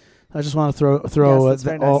Hashem. I just want to throw nice.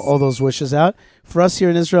 all those wishes out. For us here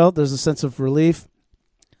in Israel, there's a sense of relief.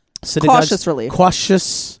 Cautious relief.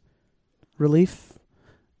 Cautious relief.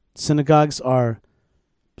 Synagogues are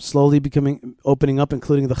slowly opening up,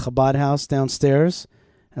 including the Chabad house downstairs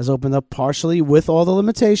has opened up partially with all the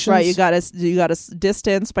limitations. Right, you got to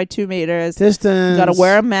distance by 2 meters. Distance. You got to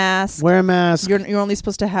wear a mask. You're only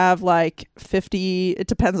supposed to have like 50. It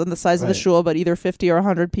depends on the size of the shul, but either 50 or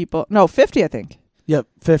 100 people. No, 50, I think. Yep,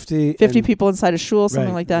 50. 50 people inside a shul,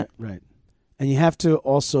 something like that. Right. And you have to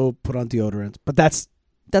also put on deodorant, but that's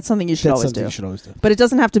something you should always do. do. But it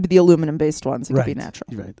doesn't have to be the aluminum-based ones. It can be natural.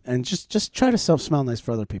 Right. And just try to smell nice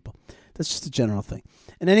for other people. That's just a general thing.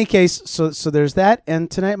 In any case, so there's that.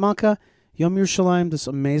 And tonight, Malka, Yom Yerushalayim, this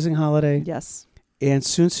amazing holiday. Yes. And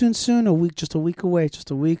soon, a week away,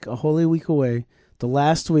 a holy week away, the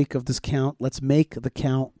last week of this count. Let's make the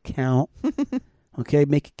count count. Okay,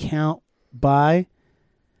 make it count by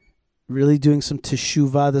really doing some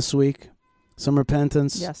teshuvah this week, some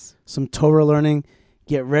repentance, some Torah learning.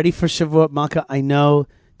 Get ready for Shavuot, Malka. I know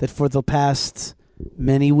that for the past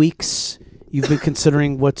many weeks you've been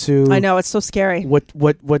considering what to. I know, it's so scary. What's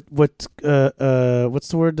the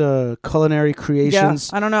word? Culinary creations.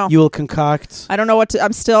 Yeah, I don't know. You will concoct. I don't know what to.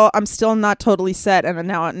 I'm still not totally set, and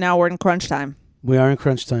now we're in crunch time. We are in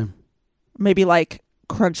crunch time. Maybe like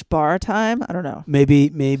crunch bar time. I don't know. Maybe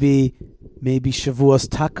Shavuos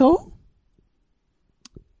taco.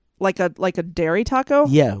 Like a dairy taco.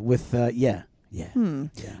 Yeah, with yeah.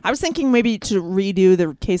 I was thinking maybe to redo the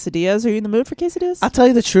quesadillas. Are you in the mood for quesadillas? I'll tell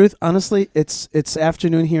you the truth. Honestly, it's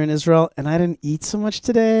afternoon here in Israel, and I didn't eat so much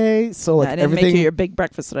today. So like I didn't make you your big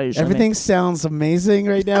breakfast that I usually everything make. Sounds amazing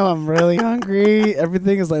right now. I'm really hungry.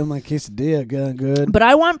 Everything is like, I'm like, quesadilla, good. But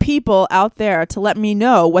I want people out there to let me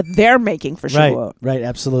know what they're making for Shavuot. Right,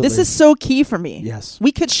 absolutely. This is so key for me. Yes.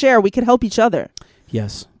 We could share. We could help each other.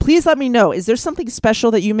 Yes. Please let me know. Is there something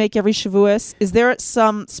special that you make every Shavuos? Is there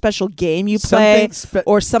some special game you play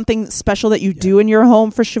or something special that you do in your home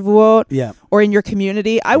for Shavuot? Yeah. Or in your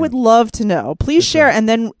community? I would love to know. Please share. And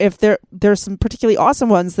then if there's some particularly awesome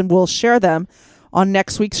ones, then we'll share them on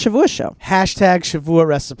next week's Shavuot show. Hashtag Shavuot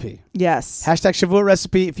recipe. Yes. Hashtag Shavuot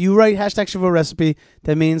recipe. If you write hashtag Shavuot recipe,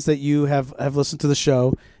 that means that you have listened to the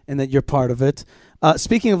show and that you're part of it.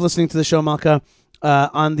 Speaking of listening to the show, Malka,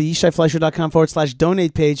 On the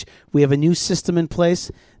yishaifleischer.com/donate page, we have a new system in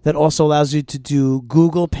place that also allows you to do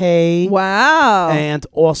Google Pay. Wow. And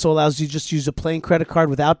also allows you to just use a plain credit card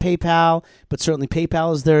without PayPal, but certainly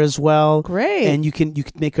PayPal is there as well. Great. And you can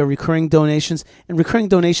make a recurring donations. And recurring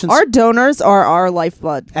donations... Our donors are our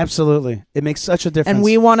lifeblood. Absolutely. It makes such a difference. And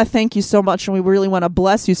we want to thank you so much, and we really want to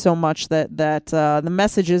bless you so much that the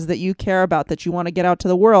messages that you care about, that you want to get out to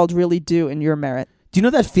the world, really do in your merit. Do you know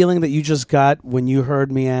that feeling that you just got when you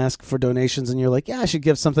heard me ask for donations and you're like, yeah, I should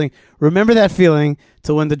give something? Remember that feeling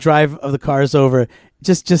till when the drive of the car is over.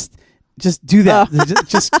 Just do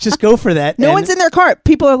that. Just go for that. No one's in their car.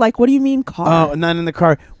 People are like, what do you mean car? Oh, not in the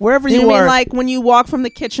car. Wherever do you you are. mean like when you walk from the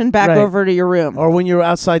kitchen back over to your room? Or when you're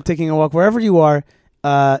outside taking a walk, wherever you are,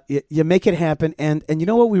 you make it happen. And you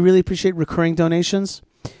know what? We really appreciate recurring donations.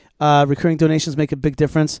 Recurring donations make a big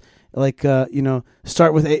difference. Like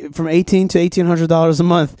start with from $18 to $1,800 a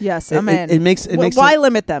month. Yes, amen. It makes. Why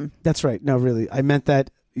limit them? That's right. No, really, I meant that.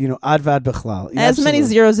 Advad bichlal. As many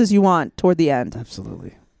zeros as you want toward the end.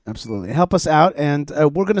 Absolutely. Help us out, and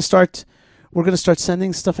we're gonna start. We're going to start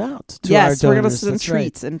sending stuff out to our donors. Yes, we're going to send That's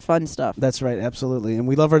treats and fun stuff. That's right, absolutely. And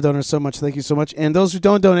we love our donors so much. Thank you so much. And those who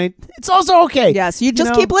don't donate, it's also okay. Yes, you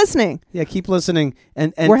just keep listening. Yeah, keep listening.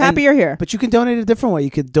 And we're happy you're here. But you can donate a different way.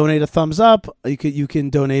 You could donate a thumbs up. You can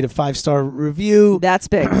donate a 5-star review. That's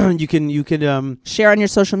big. you can share on your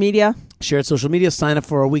social media. Share it social media. Sign up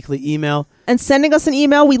for our weekly email. And sending us an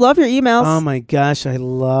email. We love your emails. Oh my gosh, I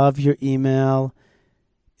love your email.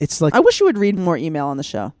 It's like I wish you would read more email on the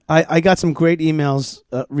show. I got some great emails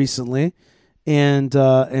recently, and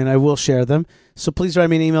I will share them. So please write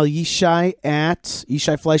me an email,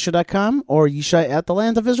 yishai@yishaifleischer.com or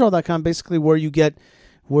yishai@thelandofisrael.com. Basically, where you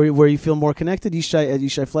feel more connected.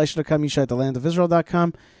 Yishai@yishaifleischer.com,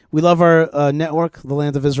 yishai@thelandofisrael.com. We love our network, the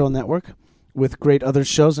Land of Israel Network, with great other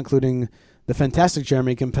shows, including the fantastic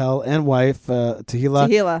Jeremy Campbell and wife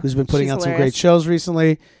Tehila, who's been putting out some great shows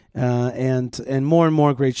recently. And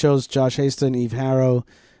more great shows. Josh Haston, Eve Harrow,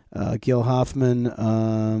 Gil Hoffman,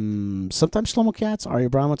 sometimes Shlomo Katz, Ari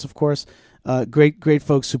Abramowitz, of course. Great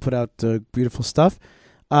folks who put out beautiful stuff.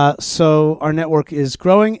 So our network is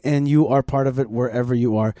growing, and you are part of it wherever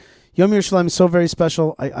you are. Yom Yerushalayim is so very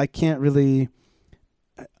special. I can't really...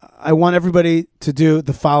 I want everybody to do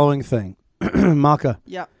the following thing. Malka.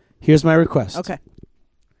 Yeah. Here's my request. Okay.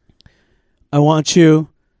 I want you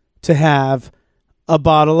to have a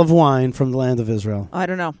bottle of wine from the Land of Israel. I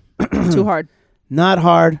don't know. Too hard. Not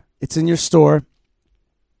hard. It's in your store.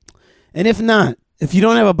 And if not, if you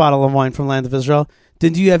don't have a bottle of wine from Land of Israel,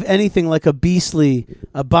 then do you have anything like a Beasley,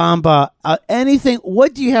 a Bamba, anything?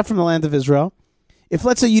 What do you have from the Land of Israel? If,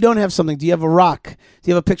 let's say, you don't have something, do you have a rock?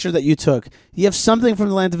 Do you have a picture that you took? Do you have something from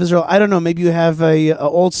the Land of Israel? I don't know. Maybe you have a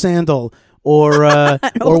old sandal or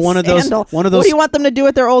or one of those. What do you want them to do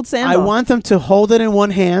with their old sandal? I want them to hold it in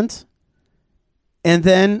one hand, and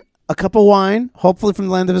then a cup of wine, hopefully from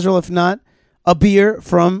the Land of Israel. If not, a beer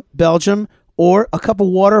from Belgium or a cup of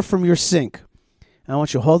water from your sink. And I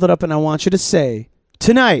want you to hold it up, and I want you to say,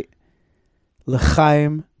 tonight,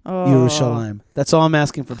 Lechaim Yerushalayim. That's all I'm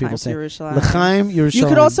asking for people saying. Lechaim Yerushalayim. You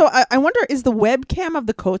could also, I wonder, is the webcam of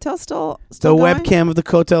the Kotel still the going? Webcam of the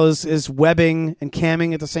Kotel is webbing and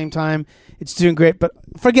camming at the same time. It's doing great, but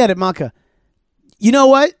forget it, Malka. You know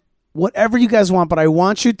what? Whatever you guys want, but I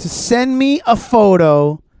want you to send me a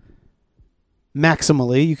photo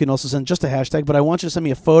maximally. You can also send just a hashtag, but I want you to send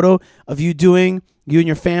me a photo of you and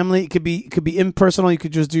your family. It could be impersonal. You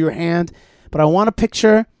could just do your hand, but I want a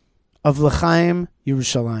picture of Lechaim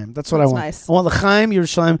Yerushalayim. That's what I want. Nice. I want Lechaim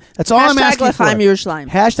Yerushalayim. That's all I'm asking for. Lechaim Yerushalayim.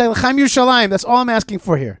 Hashtag Lechaim Yerushalayim. That's all I'm asking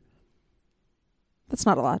for here. That's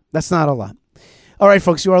not a lot. That's not a lot. All right,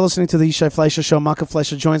 folks, you are listening to the Yishai Fleischer Show. Malka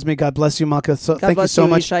Fleischer joins me. God bless you, Malka. Thank you so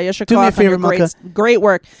much. Yishai. Do me a favor, Malka. Great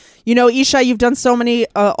work. You know, Yishai, you've done so many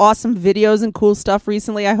awesome videos and cool stuff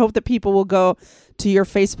recently. I hope that people will go to your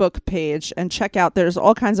Facebook page and check out. There's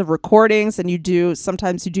all kinds of recordings, and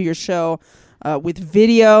sometimes you do your show with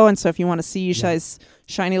video. And so if you want to see Yishai's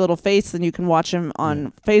shiny little face, then you can watch him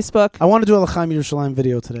on Facebook. I want to do a Lechaim Yerushalayim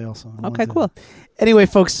video today also. Okay, cool. Anyway,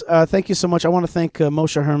 folks, thank you so much. I want to thank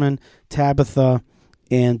Moshe Herman, Tabitha,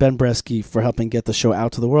 and Ben Bresky for helping get the show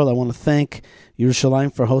out to the world. I want to thank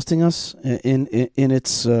Yerushalayim for hosting us in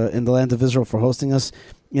the Land of Israel, for hosting us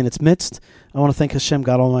in its midst. I want to thank Hashem,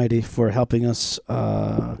 God Almighty, for helping us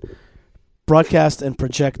broadcast and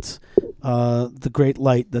project the great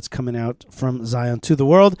light that's coming out from Zion to the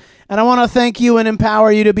world. And I want to thank you and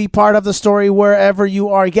empower you to be part of the story wherever you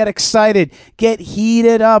are. Get excited. Get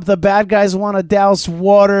heated up. The bad guys want to douse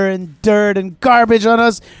water and dirt and garbage on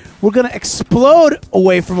us. We're going to explode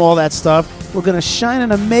away from all that stuff. We're going to shine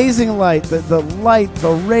an amazing light. The light,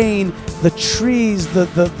 the rain, the trees,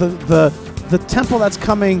 the temple that's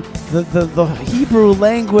coming, the Hebrew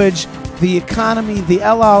language, the economy, the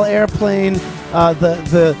El Al airplane,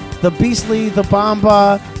 the beastly, the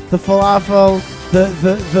bamba, the falafel,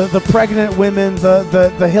 the pregnant women,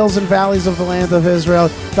 the hills and valleys of the land of Israel,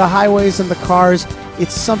 the highways and the cars.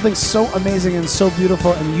 It's something so amazing and so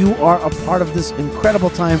beautiful, and you are a part of this incredible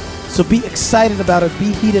time. So be excited about it.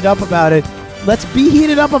 Be heated up about it. Let's be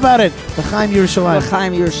heated up about it. Lechaim Yerushalayim.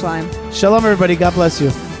 Lechaim Yerushalayim. Shalom, everybody. God bless you.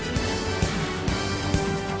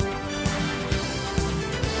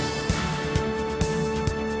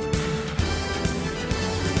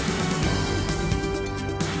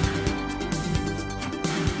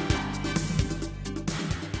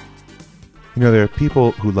 You know, there are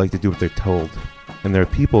people who like to do what they're told, and there are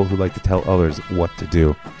people who like to tell others what to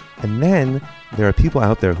do. And then there are people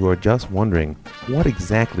out there who are just wondering what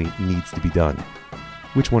exactly needs to be done.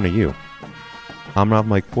 Which one are you? I'm Rav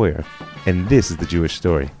Mike Foyer, and this is The Jewish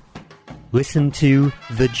Story. Listen to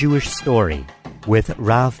The Jewish Story with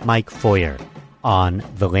Rav Mike Foyer on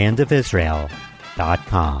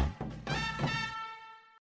thelandofisrael.com.